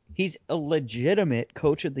he's a legitimate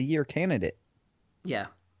coach of the year candidate. Yeah,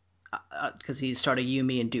 because he started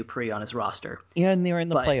Yumi and Dupree on his roster. And they're in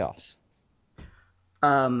the playoffs.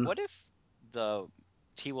 What if the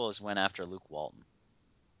T-Wolves went after Luke Walton?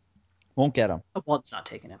 Won't get him. Walton's not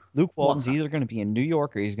taking him. Luke Walton's either going to be in New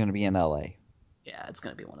York or he's going to be in L.A. Yeah, it's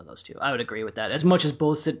going to be one of those two. I would agree with that. As much as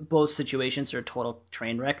both situations are a total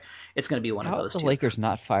train wreck, it's going to be one of those two. How have the Lakers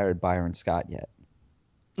not fired Byron Scott yet?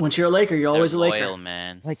 Once you're a Laker, you're always a Laker. Loyal,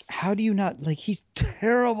 man. How do you not... he's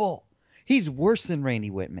terrible. He's worse than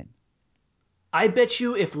Randy Whitman. I bet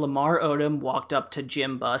you if Lamar Odom walked up to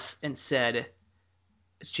Jim Buss and said,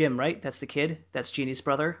 it's Jim, right? That's the kid? That's Jeannie's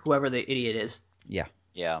brother? Whoever the idiot is. Yeah.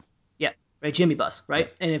 Yeah. Yeah, right? Jimmy Buss, right?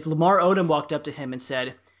 Yeah. And if Lamar Odom walked up to him and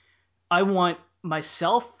said, I want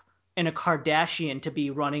myself and a Kardashian to be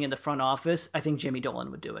running in the front office, I think Jimmy Dolan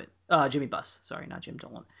would do it. Jimmy Buss. Sorry, not Jim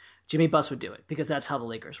Dolan. Jimmy Buss would do it because that's how the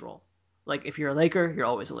Lakers roll. If you're a Laker, you're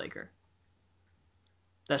always a Laker.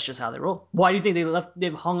 That's just how they roll. Why do you think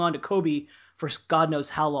they've hung on to Kobe for God knows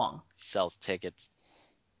how long? Sells tickets.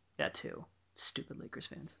 That too. Stupid Lakers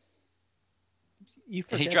fans. He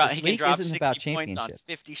can drop 60 points on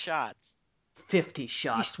 50 shots. 50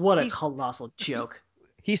 shots. What a colossal joke.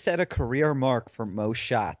 He set a career mark for most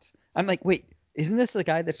shots. I'm like, wait, isn't this the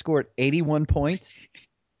guy that scored 81 points?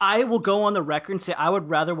 I will go on the record and say I would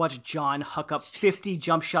rather watch John huck up 50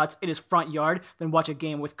 jump shots in his front yard than watch a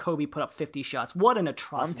game with Kobe put up 50 shots. What an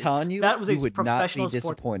atrocity. I'm telling you, that was a would professional not be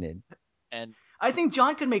disappointed. And I think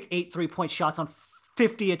John could make 8 3-point shots on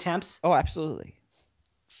 50 attempts. Oh, absolutely.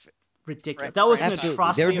 Ridiculous. That was an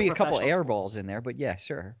atrocity. There would be a couple air balls in there, but yeah,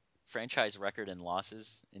 sure. Franchise record in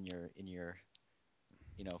losses in your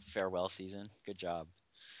farewell season. Good job.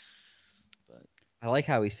 But I like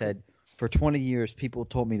how he said, for 20 years, people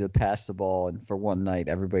told me to pass the ball, and for one night,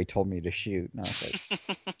 everybody told me to shoot. And I was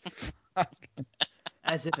like,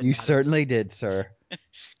 as if you certainly did, sir.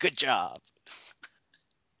 Good job.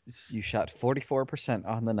 You shot 44%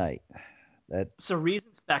 on the night. So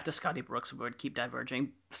reasons back to Scotty Brooks, we would keep diverging.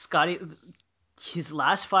 Scotty, his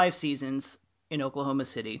last 5 seasons in Oklahoma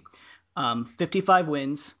City, 55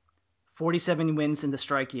 wins, 47 wins in the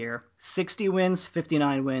strike year, 60 wins,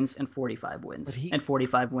 59 wins, and 45 wins, and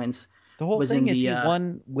 45 wins. The whole was thing in is the he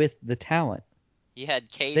won with the talent. He had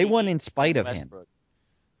KD. They won in spite of him.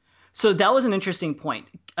 So that was an interesting point.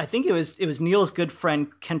 I think it was Neil's good friend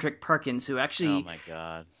Kendrick Perkins who actually, oh my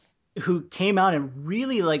god, who came out and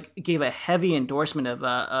really like gave a heavy endorsement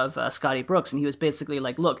of Scotty Brooks, and he was basically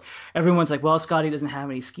like, look, everyone's like, well, Scotty doesn't have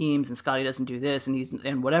any schemes, and Scotty doesn't do this,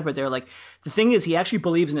 and whatever. They're like, the thing is, he actually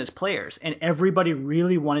believes in his players, and everybody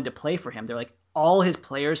really wanted to play for him. They're like, all his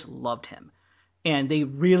players loved him, and they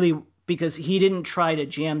really, because he didn't try to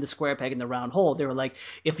jam the square peg in the round hole. They were like,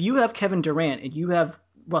 if you have Kevin Durant and you have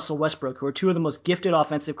Russell Westbrook, who are two of the most gifted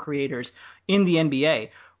offensive creators in the NBA,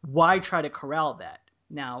 why try to corral that?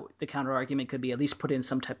 Now, the counter argument could be at least put in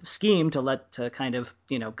some type of scheme to kind of,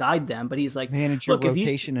 guide them. But he's like, manage your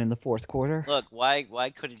rotation in the fourth quarter. Look, why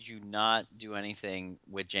couldn't you not do anything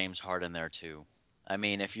with James Harden there too? I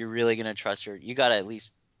mean, if you're really going to trust you got to at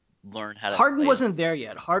least learn how to Harden wasn't there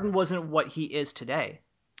yet. Harden wasn't what he is today.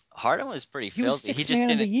 Harden was pretty filthy. He was sixth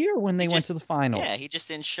man of the year when they went to the finals. Yeah, he just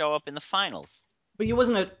didn't show up in the finals. But he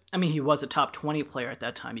wasn't he was a top 20 player at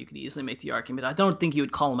that time. You could easily make the argument. I don't think you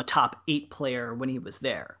would call him a top 8 player when he was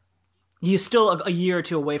there. He's still a year or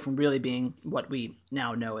two away from really being what we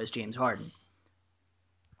now know as James Harden.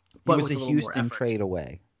 But he was a Houston trade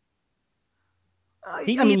away.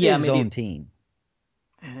 He needed his own team.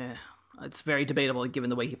 It's very debatable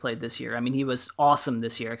given the way he played this year. I mean, he was awesome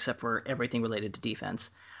this year, except for everything related to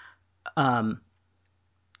defense.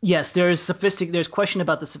 Yes, there's question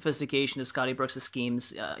about the sophistication of Scotty Brooks'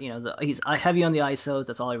 schemes. He's heavy on the ISOs.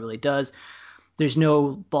 That's all he really does. There's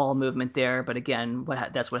no ball movement there, but again,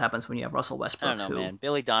 that's what happens when you have Russell Westbrook. I don't know, man.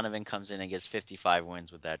 Billy Donovan comes in and gets 55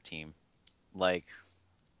 wins with that team. Like,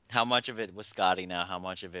 how much of it was Scotty now? How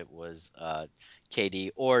much of it was KD?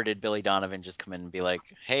 Or did Billy Donovan just come in and be like,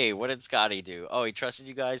 hey, what did Scotty do? Oh, he trusted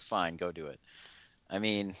you guys? Fine, go do it. I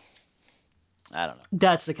mean, I don't know.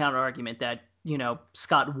 That's the counter argument that,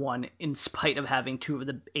 Scott won in spite of having two of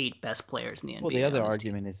the 8 best players in the NBA. Well, the other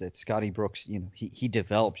argument is that Scotty Brooks, he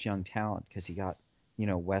develops young talent because he got,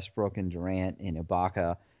 Westbrook and Durant and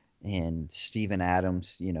Ibaka and Steven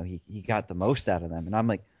Adams. He got the most out of them. And I'm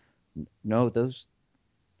like, no, those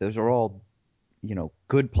are all,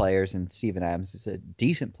 good players, and Steven Adams is a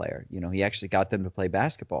decent player. He actually got them to play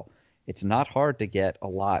basketball. It's not hard to get a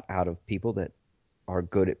lot out of people that are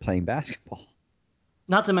good at playing basketball.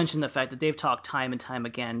 Not to mention the fact that they've talked time and time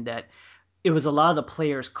again that it was a lot of the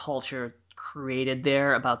players' culture created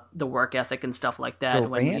there about the work ethic and stuff like that.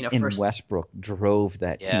 Durant and Westbrook drove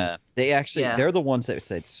that team. They're the ones that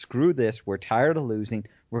said, screw this, we're tired of losing,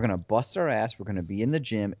 we're going to bust our ass, we're going to be in the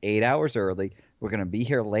gym 8 hours early, we're going to be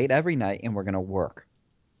here late every night, and we're going to work.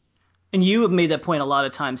 And you have made that point a lot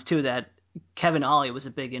of times too, that Kevin Ollie was a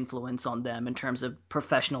big influence on them in terms of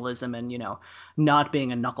professionalism and, not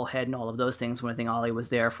being a knucklehead and all of those things. When I think Ollie was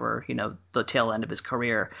there for, the tail end of his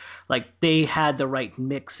career, like they had the right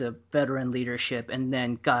mix of veteran leadership and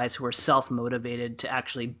then guys who were self-motivated to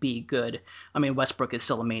actually be good. I mean, Westbrook is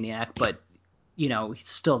still a maniac, but, he's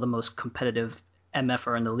still the most competitive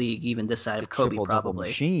MFer in the league, even this side of Kobe, probably.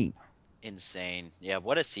 Machine. Insane. Yeah,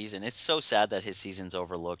 what a season. It's so sad that his season's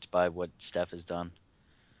overlooked by what Steph has done.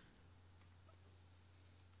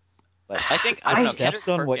 But I think Steph's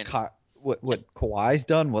done what Kawhi's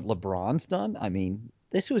done, what LeBron's done. I mean,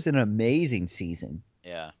 this was an amazing season.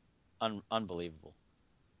 Yeah, unbelievable.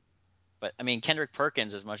 But I mean, Kendrick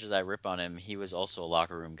Perkins, as much as I rip on him, he was also a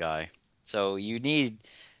locker room guy. So you need,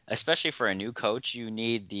 especially for a new coach, you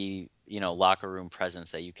need the locker room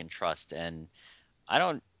presence that you can trust. And I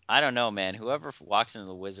don't know, man. Whoever walks into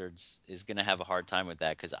the Wizards is going to have a hard time with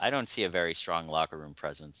that because I don't see a very strong locker room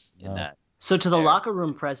presence in that. So to the locker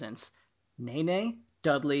room presence, Nene,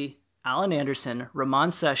 Dudley, Allen Anderson,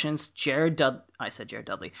 Ramon Sessions, Garrett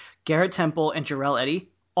Dudley, Garrett Temple, and Jarrell Eddy,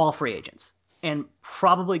 all free agents and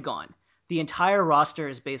probably gone. The entire roster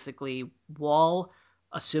is basically Wall,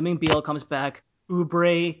 assuming Beal comes back,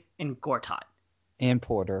 Oubre, and Gortat. And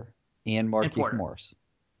Porter, and Markieff Morris.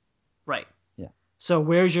 Right. Yeah. So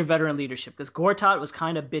where's your veteran leadership? Because Gortat was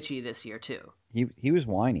kind of bitchy this year too. He was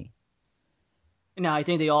whiny. Now, I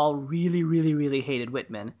think they all really, really, really hated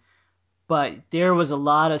Whitman. But there was a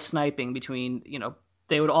lot of sniping between,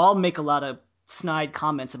 they would all make a lot of snide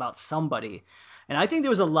comments about somebody. And I think there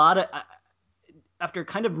was a lot of, after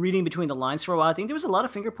kind of reading between the lines for a while, I think there was a lot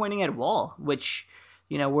of finger pointing at Wall, which,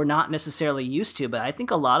 we're not necessarily used to. But I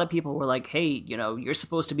think a lot of people were like, hey, you're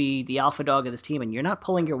supposed to be the alpha dog of this team and you're not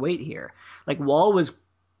pulling your weight here. Like, Wall was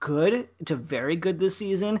good to very good this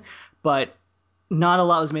season, but not a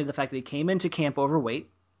lot was made of the fact that he came into camp overweight.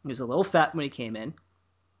 He was a little fat when he came in.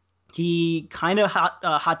 He kind of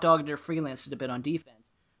hot dogged or freelanced a bit on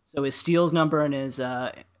defense. So his steals number and his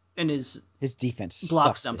and his defense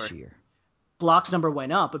blocks sucked number. this year. Blocks number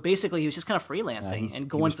went up, but basically he was just kind of freelancing and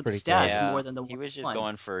going for the stats more than the he was just one.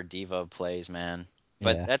 going for diva plays, man.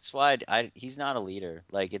 But that's why he's not a leader.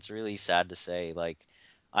 Like, it's really sad to say. Like,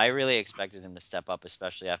 I really expected him to step up,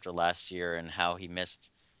 especially after last year and how he missed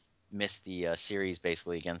the series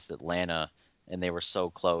basically against Atlanta, and they were so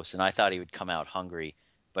close. And I thought he would come out hungry,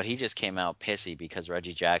 but he just came out pissy because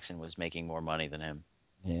Reggie Jackson was making more money than him.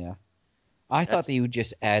 Yeah. I thought that he would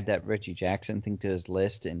just add that Reggie Jackson thing to his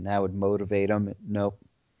list, and that would motivate him. Nope.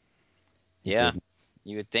 Yeah,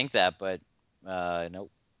 you would think that, but nope.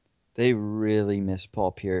 They really miss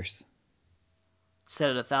Paul Pierce.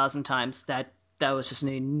 Said it 1,000 times. That was just an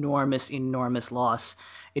enormous loss.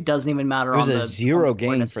 It doesn't even matter. It was a 0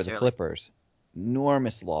 game for the Clippers.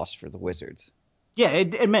 Enormous loss for the Wizards. Yeah,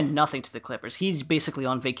 it meant nothing to the Clippers. He's basically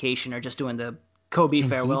on vacation or just doing the Kobe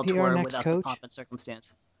farewell tour without the pomp and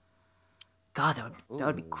circumstance. God, that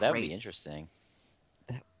would be great. That would be interesting.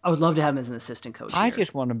 I would love to have him as an assistant coach. I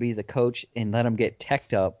just want to be the coach and let him get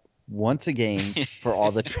teched up once a game for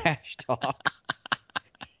all the trash talk.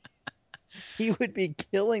 He would be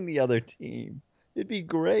killing the other team. It'd be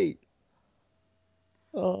great.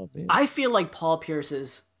 Oh man. I feel like Paul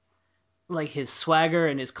Pierce's his swagger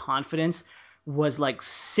and his confidence was like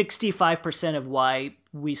 65% of why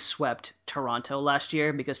we swept Toronto last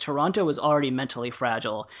year, because Toronto was already mentally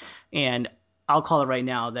fragile. And I'll call it right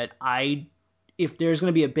now that if there's going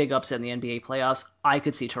to be a big upset in the NBA playoffs, I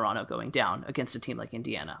could see Toronto going down against a team like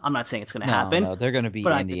Indiana. I'm not saying it's going to happen. No, they're going to beat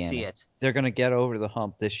but Indiana. I could see it. They're going to get over the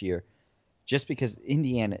hump this year, just because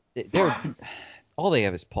Indiana, they're all they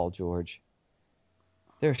have is Paul George.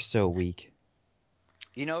 They're so weak.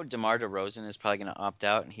 You know, DeMar DeRozan is probably going to opt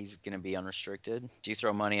out, and he's going to be unrestricted. Do you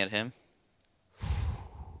throw money at him?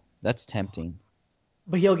 That's tempting.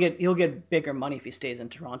 But he'll get bigger money if he stays in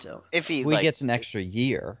Toronto. If he gets an extra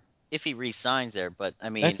year. If he re-signs there, but I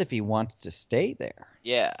mean, that's if he wants to stay there.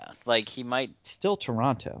 Yeah, like he might still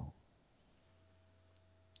Toronto.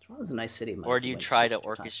 Toronto's a nice city. Or do you try to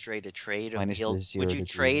orchestrate a trade of Beal? Would you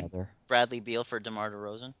trade Bradley Beal for DeMar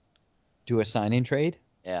DeRozan? Do a sign-in trade?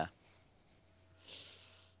 Yeah.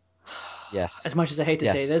 Yes. As much as I hate to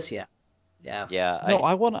say this, yeah. No,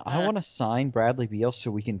 I want to sign Bradley Beal so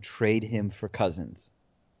we can trade him for Cousins.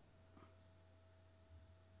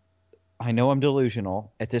 I know I'm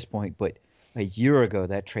delusional at this point, but a year ago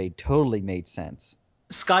that trade totally made sense.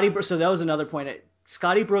 So that was another point.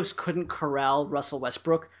 Scotty Brooks couldn't corral Russell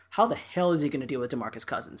Westbrook. How the hell is he going to deal with DeMarcus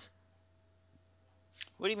Cousins?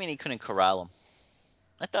 What do you mean he couldn't corral him?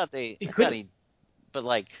 I thought but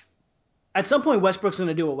like, at some point Westbrook's going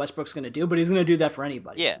to do what Westbrook's going to do, but he's going to do that for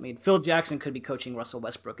anybody. Yeah. I mean, Phil Jackson could be coaching Russell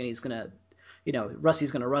Westbrook, and he's going to,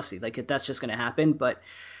 Rusty's going to Rusty. Like, that's just going to happen. But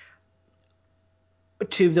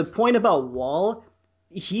to the point about Wall,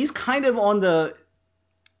 he's kind of on the,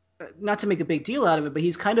 not to make a big deal out of it, but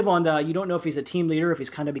he's kind of on the, you don't know if he's a team leader, if he's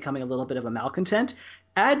kind of becoming a little bit of a malcontent.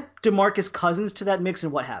 Add DeMarcus Cousins to that mix,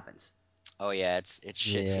 and what happens? Oh yeah, it's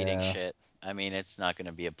shit-feeding shit. I mean, it's not going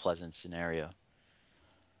to be a pleasant scenario.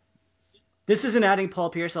 This isn't adding Paul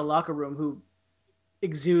Pierce, a locker room who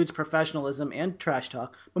exudes professionalism and trash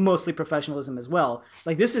talk, but mostly professionalism as well.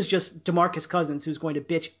 Like, this is just DeMarcus Cousins, who's going to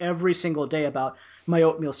bitch every single day about my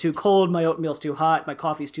oatmeal's too cold, my oatmeal's too hot, my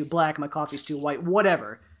coffee's too black, my coffee's too white,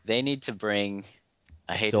 whatever. They need to bring,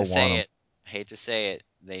 I hate to say it,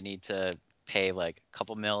 they need to pay like a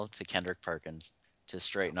couple mil to Kendrick Perkins to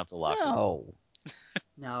straighten up the locker room.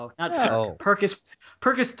 No, not Perk.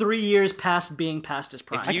 Perk is 3 years past being past his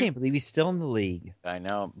prime. I can't believe he's still in the league. I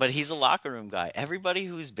know, but he's a locker room guy. Everybody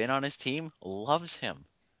who's been on his team loves him.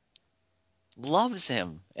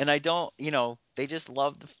 And I don't, they just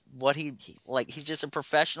love what he's just a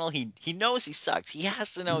professional. He knows he sucks. He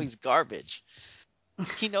has to know he's garbage.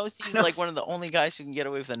 He knows he's like one of the only guys who can get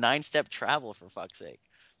away with a 9-step travel, for fuck's sake.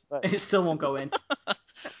 But he still won't go in.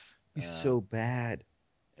 He's so bad.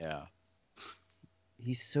 Yeah.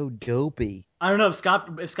 He's so dopey. I don't know if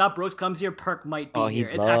Scott Brooks comes here, Perk might be here.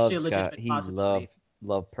 It's actually a legitimate possibility. He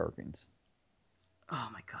loved Perkins. Oh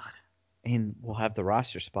my god. And we'll have the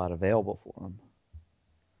roster spot available for him.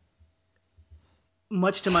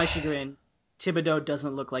 Much to my chagrin, Thibodeau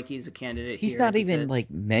doesn't look like he's a candidate. He's not even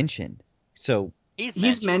mentioned. So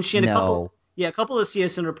he's mentioned a couple. Yeah, a couple of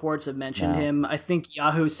CSN reports have mentioned him. I think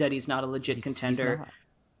Yahoo said he's not a legit contender.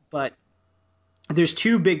 But there's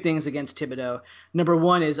two big things against Thibodeau. Number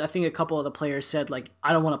one is I think a couple of the players said,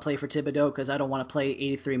 I don't want to play for Thibodeau because I don't want to play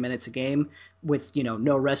 83 minutes a game with,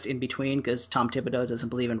 no rest in between because Tom Thibodeau doesn't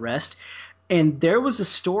believe in rest. And there was a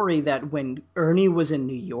story that when Ernie was in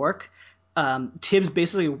New York, Tibbs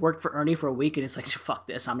basically worked for Ernie for a week, and it's like, fuck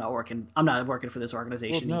this, I'm not working for this Well,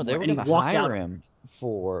 organization no, they anymore. were And he going to walked hire out. him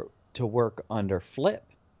to work under Flip,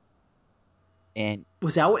 and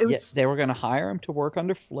Was that what it yeah, was? they were going to hire him to work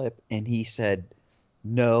under Flip, and he said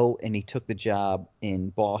no, and he took the job in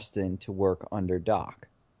Boston to work under Doc.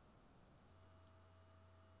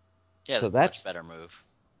 Yeah, So that's a much that's better move.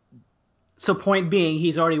 So point being,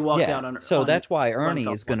 he's already walked yeah. out on. So that's why Ron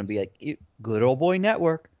Ernie is going to be once. like, good old boy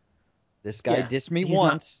network. This guy Yeah, dissed me he's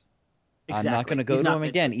not once. I'm not going exactly. to go He's to not him ready.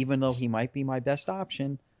 again, even though he might be my best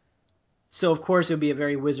option. So of course it would be a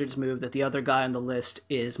very Wizards move that the other guy on the list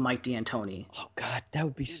is Mike D'Antoni. Oh God, that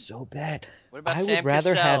would be so bad. What about I Sam would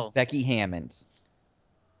rather Cassell? have Becky Hammond.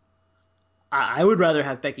 I would rather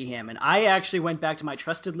have Becky Hammond. I actually went back to my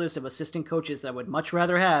trusted list of assistant coaches that I would much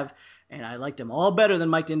rather have, and I liked them all better than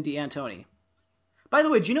Mike D'Antoni. By the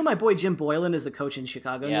way, do you know my boy Jim Boylan is the coach in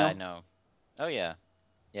Chicago, Yeah, I Neil? know. Oh yeah,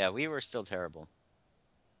 yeah. We were still terrible.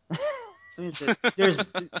 There's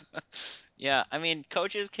Yeah, I mean,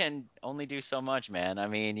 coaches can only do so much, man. I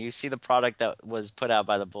mean, you see the product that was put out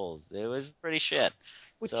by the Bulls. It was pretty shit.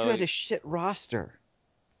 But you So, had a shit roster.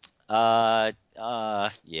 yeah,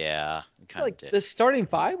 we kind of Like did. the starting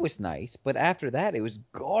five was nice, but after that it was We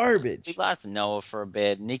garbage. lost Noah for a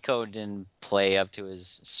bit. Nico didn't play up to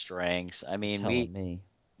his strengths. I mean, Telling me.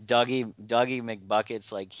 Dougie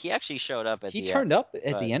McBuckets, like he actually showed up at He the end, turned up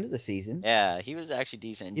at but the end of the season. yeah, he was actually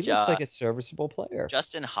decent. He looks like a serviceable player.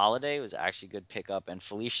 Justin Holiday was actually good pickup, and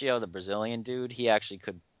Felicio, the Brazilian dude, he actually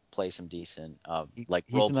could play some decent, like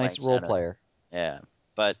He's role a playing nice role center. player. Yeah,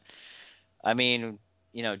 but I mean,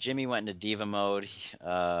 Jimmy went into diva mode,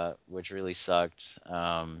 which really sucked.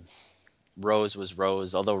 Rose was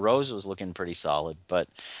Rose, although Rose was looking pretty solid. But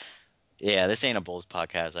yeah, this ain't a Bulls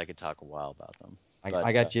podcast. I could talk a while about them. But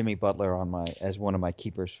I got Jimmy Butler on my as one of my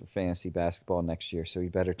keepers for fantasy basketball next year, so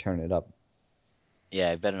you better turn it up.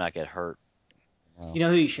 yeah, I better not get hurt. you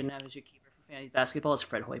know who you shouldn't have as your keeper for fantasy basketball is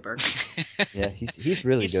Fred Hoiberg. Yeah, he's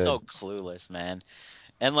really He's so good. clueless, man.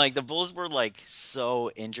 And like the Bulls were like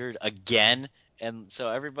so injured again, and so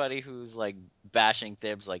everybody who's like bashing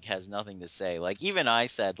Thibs like has nothing to say. Like even I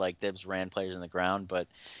said like Thibs ran players in the ground, but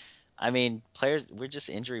I mean players we're just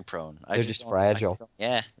injury prone. They're just fragile.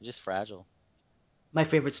 Yeah, we're just fragile. My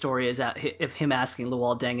favorite story is of him asking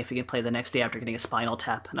Luol Deng if he can play the next day after getting a spinal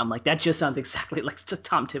tap, and I'm like, that just sounds exactly like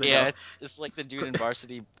Tom Thibodeau. Yeah, it's like the dude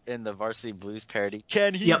in the Varsity Blues parody.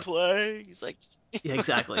 Can he Yep. play? He's like, Yeah,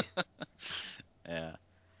 exactly. yeah.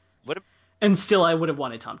 What And still, I would have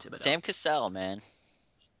wanted Tom Thibodeau. Sam Cassell, man?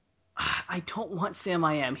 I don't want Sam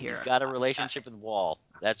I am He's here. got a relationship with Wall.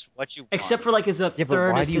 That's what you want. Except for like as a Yeah, but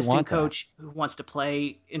third why do you assistant want that? coach who wants to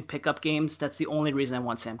play in pickup games. That's the only reason I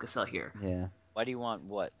want Sam Cassell here. Yeah. Why do you want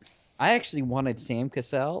what? I actually wanted Sam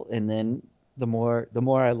Cassell, and then the more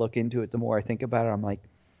I look into it, the more I think about it. I'm like,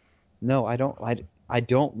 no, I don't. I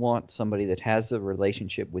don't want somebody that has a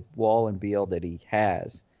relationship with Wall and Beal that he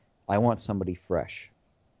has. I want somebody fresh.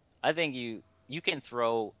 I think you can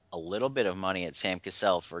throw a little bit of money at Sam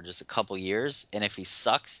Cassell for just a couple years, and if he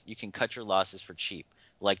sucks, you can cut your losses for cheap.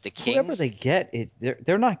 Like the Whoever Kings, they get is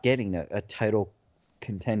they're not getting a title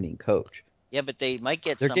contending coach. yeah, but they might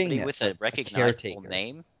get They're somebody getting with a, a a recognizable caretaker.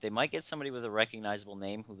 name. They might get somebody with a recognizable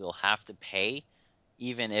name who they'll have to pay,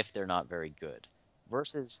 even if they're not very good.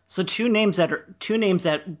 Versus, So two names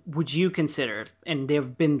that would you consider, and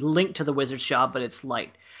they've been linked to the Wizards job, but it's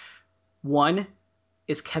light. One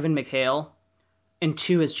is Kevin McHale, and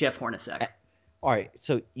two is Jeff Hornacek. All right,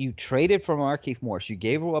 so you traded for Markieff Morris. You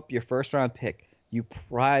gave up your first round pick. You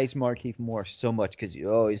prize Markieff Morris so much because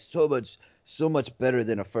he's so much better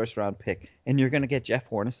than a first round pick, and you're gonna get Jeff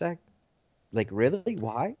Hornacek. Like really?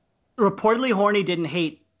 Why? Reportedly, Horny didn't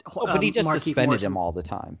hate Oh, but he just Markieff suspended Morris. him all the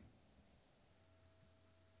time.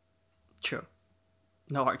 True.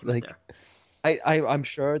 No argument Like there. I'm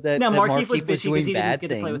sure that, Now, that Markieff was Markieff was bitchy because doing he didn't bad get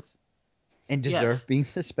to play with. things and Yes. deserved being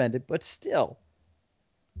suspended, but still,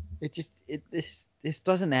 this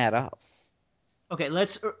doesn't add up. Okay,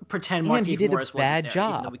 let's pretend And he Markieff did a Morris wasn't bad there,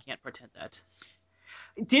 even though job. we can't pretend that.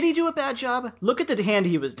 Did he do a bad job? Look at the hand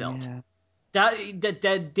he was dealt. Yeah,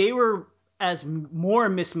 That they were as more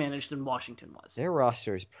mismanaged than Washington was. their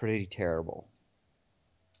roster is pretty terrible.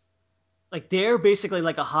 Like they're basically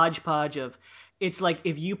like a hodgepodge of. It's like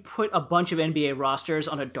if you put a bunch of NBA rosters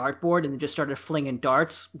on a dartboard and just started flinging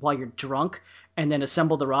darts while you're drunk, and then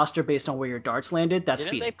assemble the roster based on where your darts landed. That's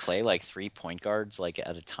didn't they Phoenix. play like 3 point guards like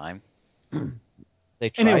at a time?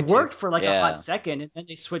 They And it tried to worked for like a Yeah. hot second, and then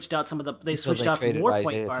they switched out They until switched they out some traded more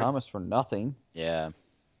point Isaiah guards. Thomas for nothing. Yeah.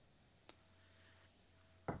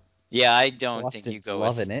 Yeah, I don't think you Boston's go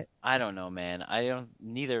loving with. it. I don't know, man. I don't.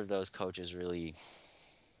 Neither of those coaches really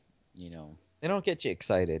They don't get you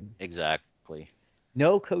excited. Exactly.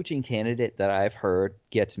 No coaching candidate that I've heard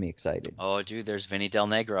gets me excited. Oh, dude, there's Vinny Del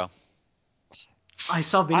Negro. I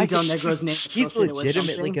saw Vinny Del Negro's name He's associated with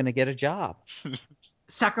legitimately something. going to get a job.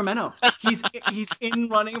 Sacramento. He's in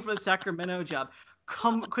running for the Sacramento job.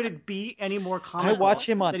 Could it be any more comical? I watch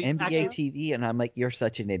him on that he's NBA TV, and I'm like, you're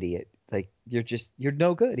such an idiot. Like, you're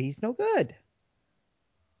no good. He's no good.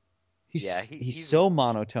 He's so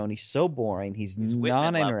monotone. He's so boring. He's Whitman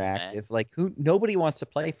level, non-interactive. man. Like, nobody wants to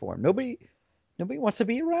play for him. Nobody wants to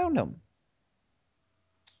be around him.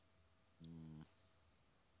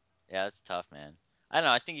 Yeah, it's tough, man. I don't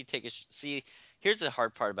know. I think you take a see. Here's the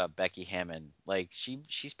hard part about Becky Hammon. Like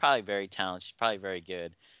she's probably very talented. She's probably very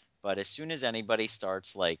good, but as soon as anybody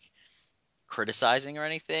starts like criticizing or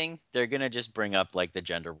anything, they're gonna just bring up like the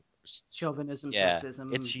gender wars. chauvinism, Yeah,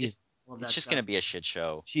 sexism. it's just all of it's that just stuff. gonna be a shit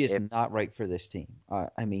show. She is not right for this team.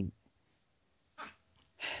 I mean,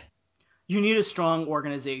 you need a strong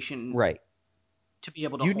organization, right? To be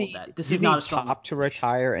able to hold that. This is need not a strong Pop to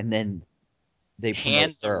retire, and then they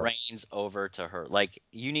hand promote her. the reins over to her. Like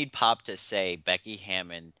you need Pop to say Becky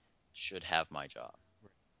Hammon should have my job.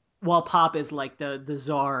 While Pop is like the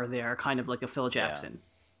czar there, kind of like a Phil Jackson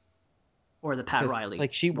or the Pat Riley.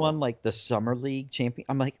 Like she won like the summer league champion.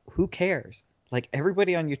 I'm like, who cares? Like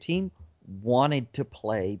everybody on your team wanted to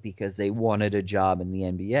play because they wanted a job in the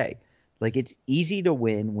NBA. Like it's easy to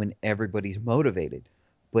win when everybody's motivated,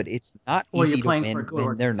 but it's not or easy you're playing to win for a good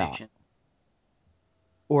when they're not. organization.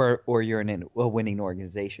 Or you're in a winning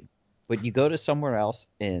organization. But you go to somewhere else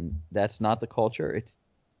and that's not the culture.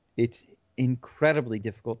 It's incredibly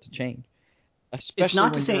difficult to change. Especially It's not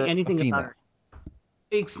when to say you're anything a female. about her.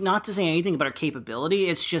 It's not to say anything about her capability.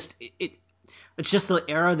 It's just it's just the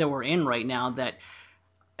era that we're in right now. That,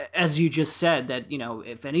 as you just said, that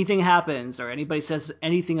if anything happens or anybody says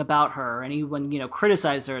anything about her, or anyone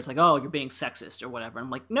criticizes her, it's like, oh, you're being sexist or whatever. I'm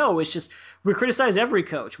like, no, it's just we criticize every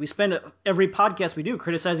coach. We spend every podcast we do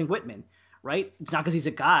criticizing Whitman, right? It's not because he's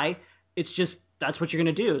a guy. It's just that's what you're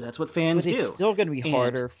going to do. That's what fans do. It's still going to be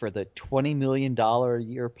harder for the $20 million a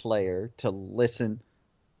year player to listen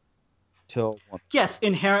to a woman. Yes,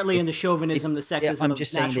 inherently in the chauvinism, the sexism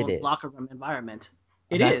of natural locker room environment.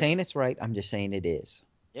 I'm not saying it's right. I'm just saying it is.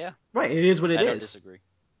 Yeah. Right. It is what it is. I don't disagree.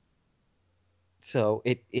 So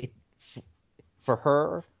it for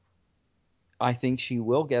her, I think she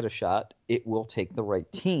will get a shot. It will take the right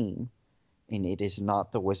team, and it is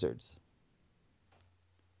not the Wizards.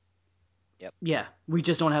 Yep. Yeah, we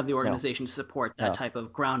just don't have the organization to support that type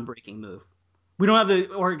of groundbreaking move. We don't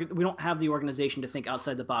have the organization to think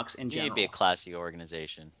outside the box in general. Need to be a classy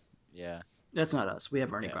organization. Yeah. That's not us. We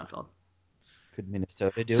have Ernie Grunfeld. Could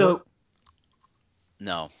Minnesota do it?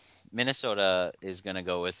 No. Minnesota is going to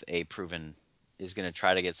go with is going to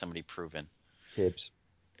try to get somebody proven. Tibbs.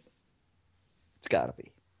 It's got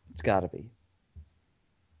to be.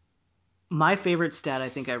 My favorite stat I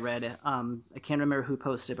think I read, I can't remember who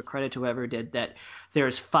posted, but credit to whoever did, that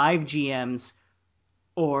there's 5 GMs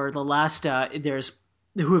or the last there's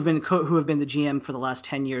who have been the GM for the last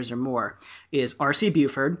 10 years or more is R.C.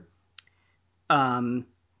 Buford, Danny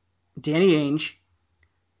Ainge,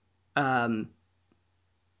 and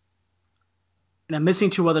I'm missing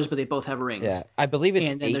 2 others, but they both have rings. Yeah, I believe it's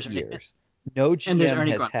 8 years. No GM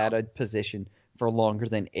has had a position for longer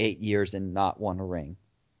than 8 years and not won a ring.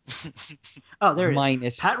 Oh, there it is.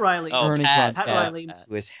 Minus Pat Riley. Ernie Pat Riley,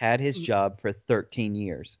 who has had his job for 13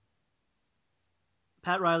 years.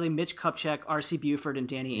 Pat Riley, Mitch Kupchak, R.C. Buford, and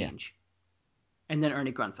Danny Ainge. And then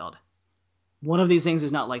Ernie Grunfeld. One of these things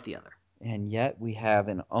is not like the other. And yet we have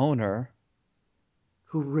an owner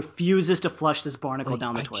who refuses to flush this barnacle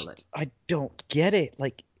down the toilet. I don't get it.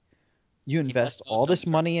 Like, you invest all this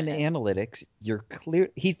money into analytics. You're clear.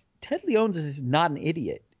 Ted Leonsis is not an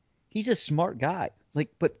idiot. He's a smart guy. Like,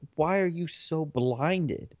 but why are you so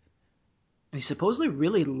blinded? He supposedly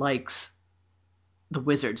really likes the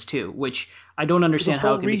Wizards too, which I don't understand. The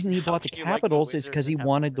whole reason he bought the Capitals is because he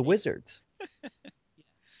wanted the Wizards.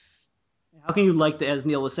 How can you like as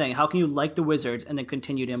Neil was saying, how can you like the Wizards and then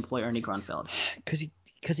continue to employ Ernie Grunfeld? Because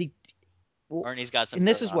Ernie's got some. And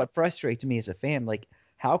this is what frustrates me as a fan. Like,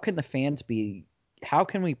 how can the fans be? How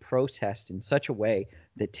can we protest in such a way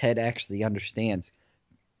that Ted actually understands?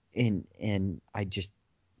 And I just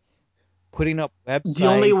putting up websites.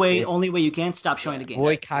 The only way you can't stop showing the game.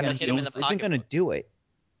 Boycotting games isn't going to do it,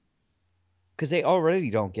 because they already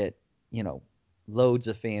don't get loads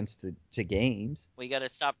of fans to games. Well, you got to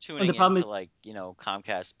stop tuning into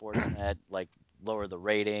Comcast Sportsnet, like lower the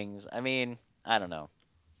ratings. I mean, I don't know.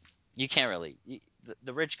 You can't really.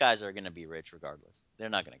 The rich guys are going to be rich regardless. They're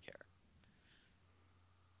not going to care.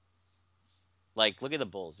 Like, look at the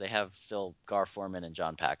Bulls. They have still Gar Forman and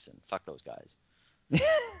John Paxson. Fuck those guys.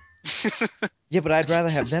 Yeah, but I'd rather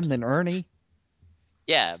have them than Ernie.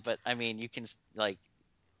 Yeah, but I mean, you can like,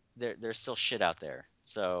 there's still shit out there.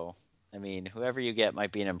 So I mean, whoever you get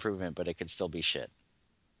might be an improvement, but it could still be shit.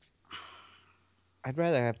 I'd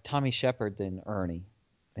rather have Tommy Shepard than Ernie,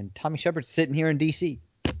 and Tommy Shepard's sitting here in DC,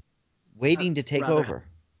 waiting to take over.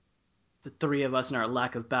 The three of us and our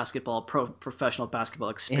lack of professional basketball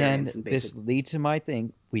And experience. And this leads to my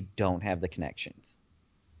thing: we don't have the connections.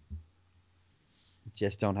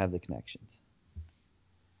 Just don't have the connections.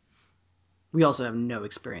 We also have no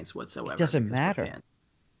experience whatsoever. It doesn't matter.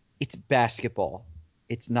 It's basketball.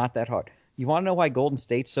 It's not that hard. You want to know why Golden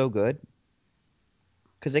State's so good?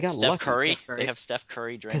 Because they got Steph lucky. Curry. They have Steph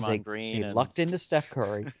Curry, Draymond Green. They lucked into Steph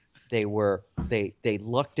Curry. They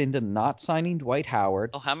lucked into not signing Dwight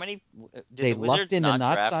Howard. Oh, how many? They the Wizards lucked into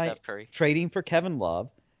not draft Steph Curry? Trading for Kevin Love,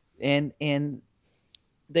 and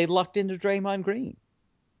they lucked into Draymond Green.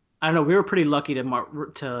 I don't know. We were pretty lucky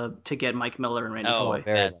to get Mike Miller and Randy Foye.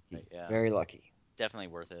 Very lucky. Yeah. Very lucky. Definitely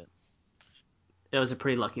worth it. It was a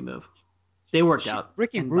pretty lucky move. They worked out.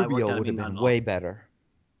 Ricky Rubio would have been way better.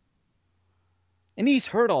 And he's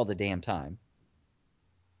hurt all the damn time.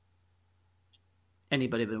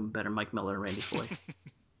 Anybody would have been better, Mike Miller and Randy Foye.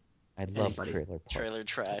 I love Trailer Park. Trailer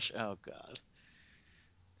trash. Oh, God.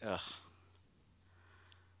 Ugh.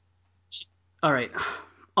 All right.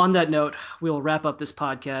 On that note, we'll wrap up this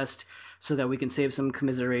podcast so that we can save some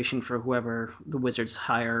commiseration for whoever the Wizards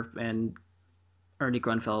hire, and Ernie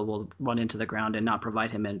Grunfeld will run into the ground and not provide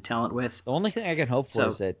him any talent with. The only thing I can hope for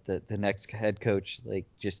is that the next head coach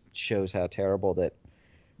just shows how terrible that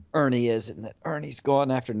Ernie is, and that Ernie's gone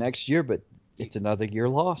after next year, but it's another year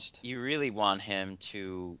lost. You really want him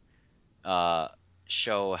to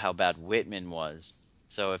show how bad Whitman was.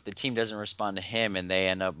 So if the team doesn't respond to him and they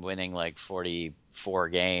end up winning like 44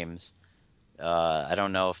 games, I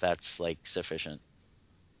don't know if that's like sufficient.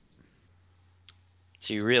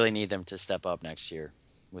 So you really need them to step up next year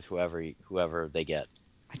with whoever they get.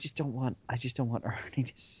 I just don't want Ernie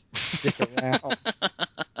to stick around.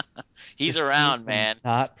 He's around, man.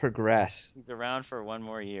 Not progress. He's around for one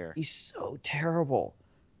more year. He's so terrible.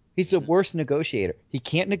 He's the worst negotiator. He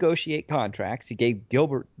can't negotiate contracts. He gave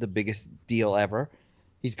Gilbert the biggest deal ever.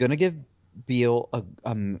 He's going to give Beal a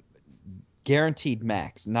guaranteed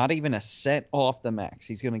max, not even a cent off the max.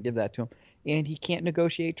 He's going to give that to him. And he can't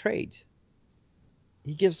negotiate trades.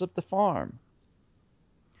 He gives up the farm.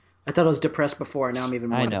 I thought I was depressed before. Now I'm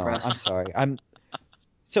even more depressed. I'm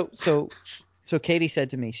sorry. So Katie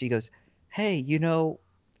said to me, she goes, "Hey,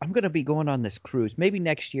 I'm going to be going on this cruise. Maybe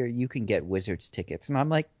next year you can get Wizards tickets." And I'm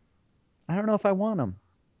like, I don't know if I want them.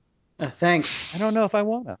 Thanks. I don't know if I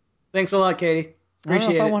want them. Thanks a lot, Katie. Appreciate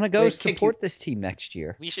I don't know if it. I want to go support this team next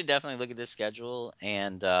year. We should definitely look at this schedule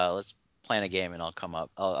and let's plan a game, and I'll come up.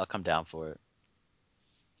 I'll come down for it.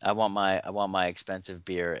 I want my expensive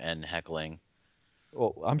beer and heckling.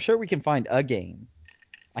 Well, I'm sure we can find a game.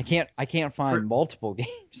 I can't find multiple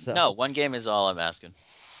games though. No, one game is all I'm asking.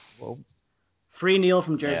 Well, free Neil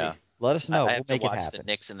from Jersey. Yeah. Let us know. I have we'll to make watch it happen. the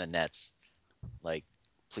Knicks and the Nets. Like,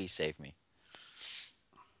 please save me.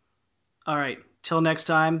 All right. Till next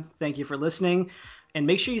time, thank you for listening. And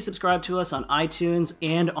make sure you subscribe to us on iTunes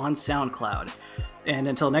and on SoundCloud. And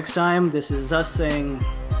until next time, this is us saying,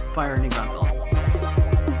 fire Ernie Grunfeld.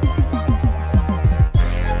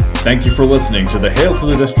 Thank you for listening to the Hail to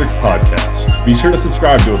the District podcast. Be sure to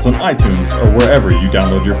subscribe to us on iTunes or wherever you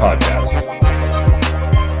download your podcasts.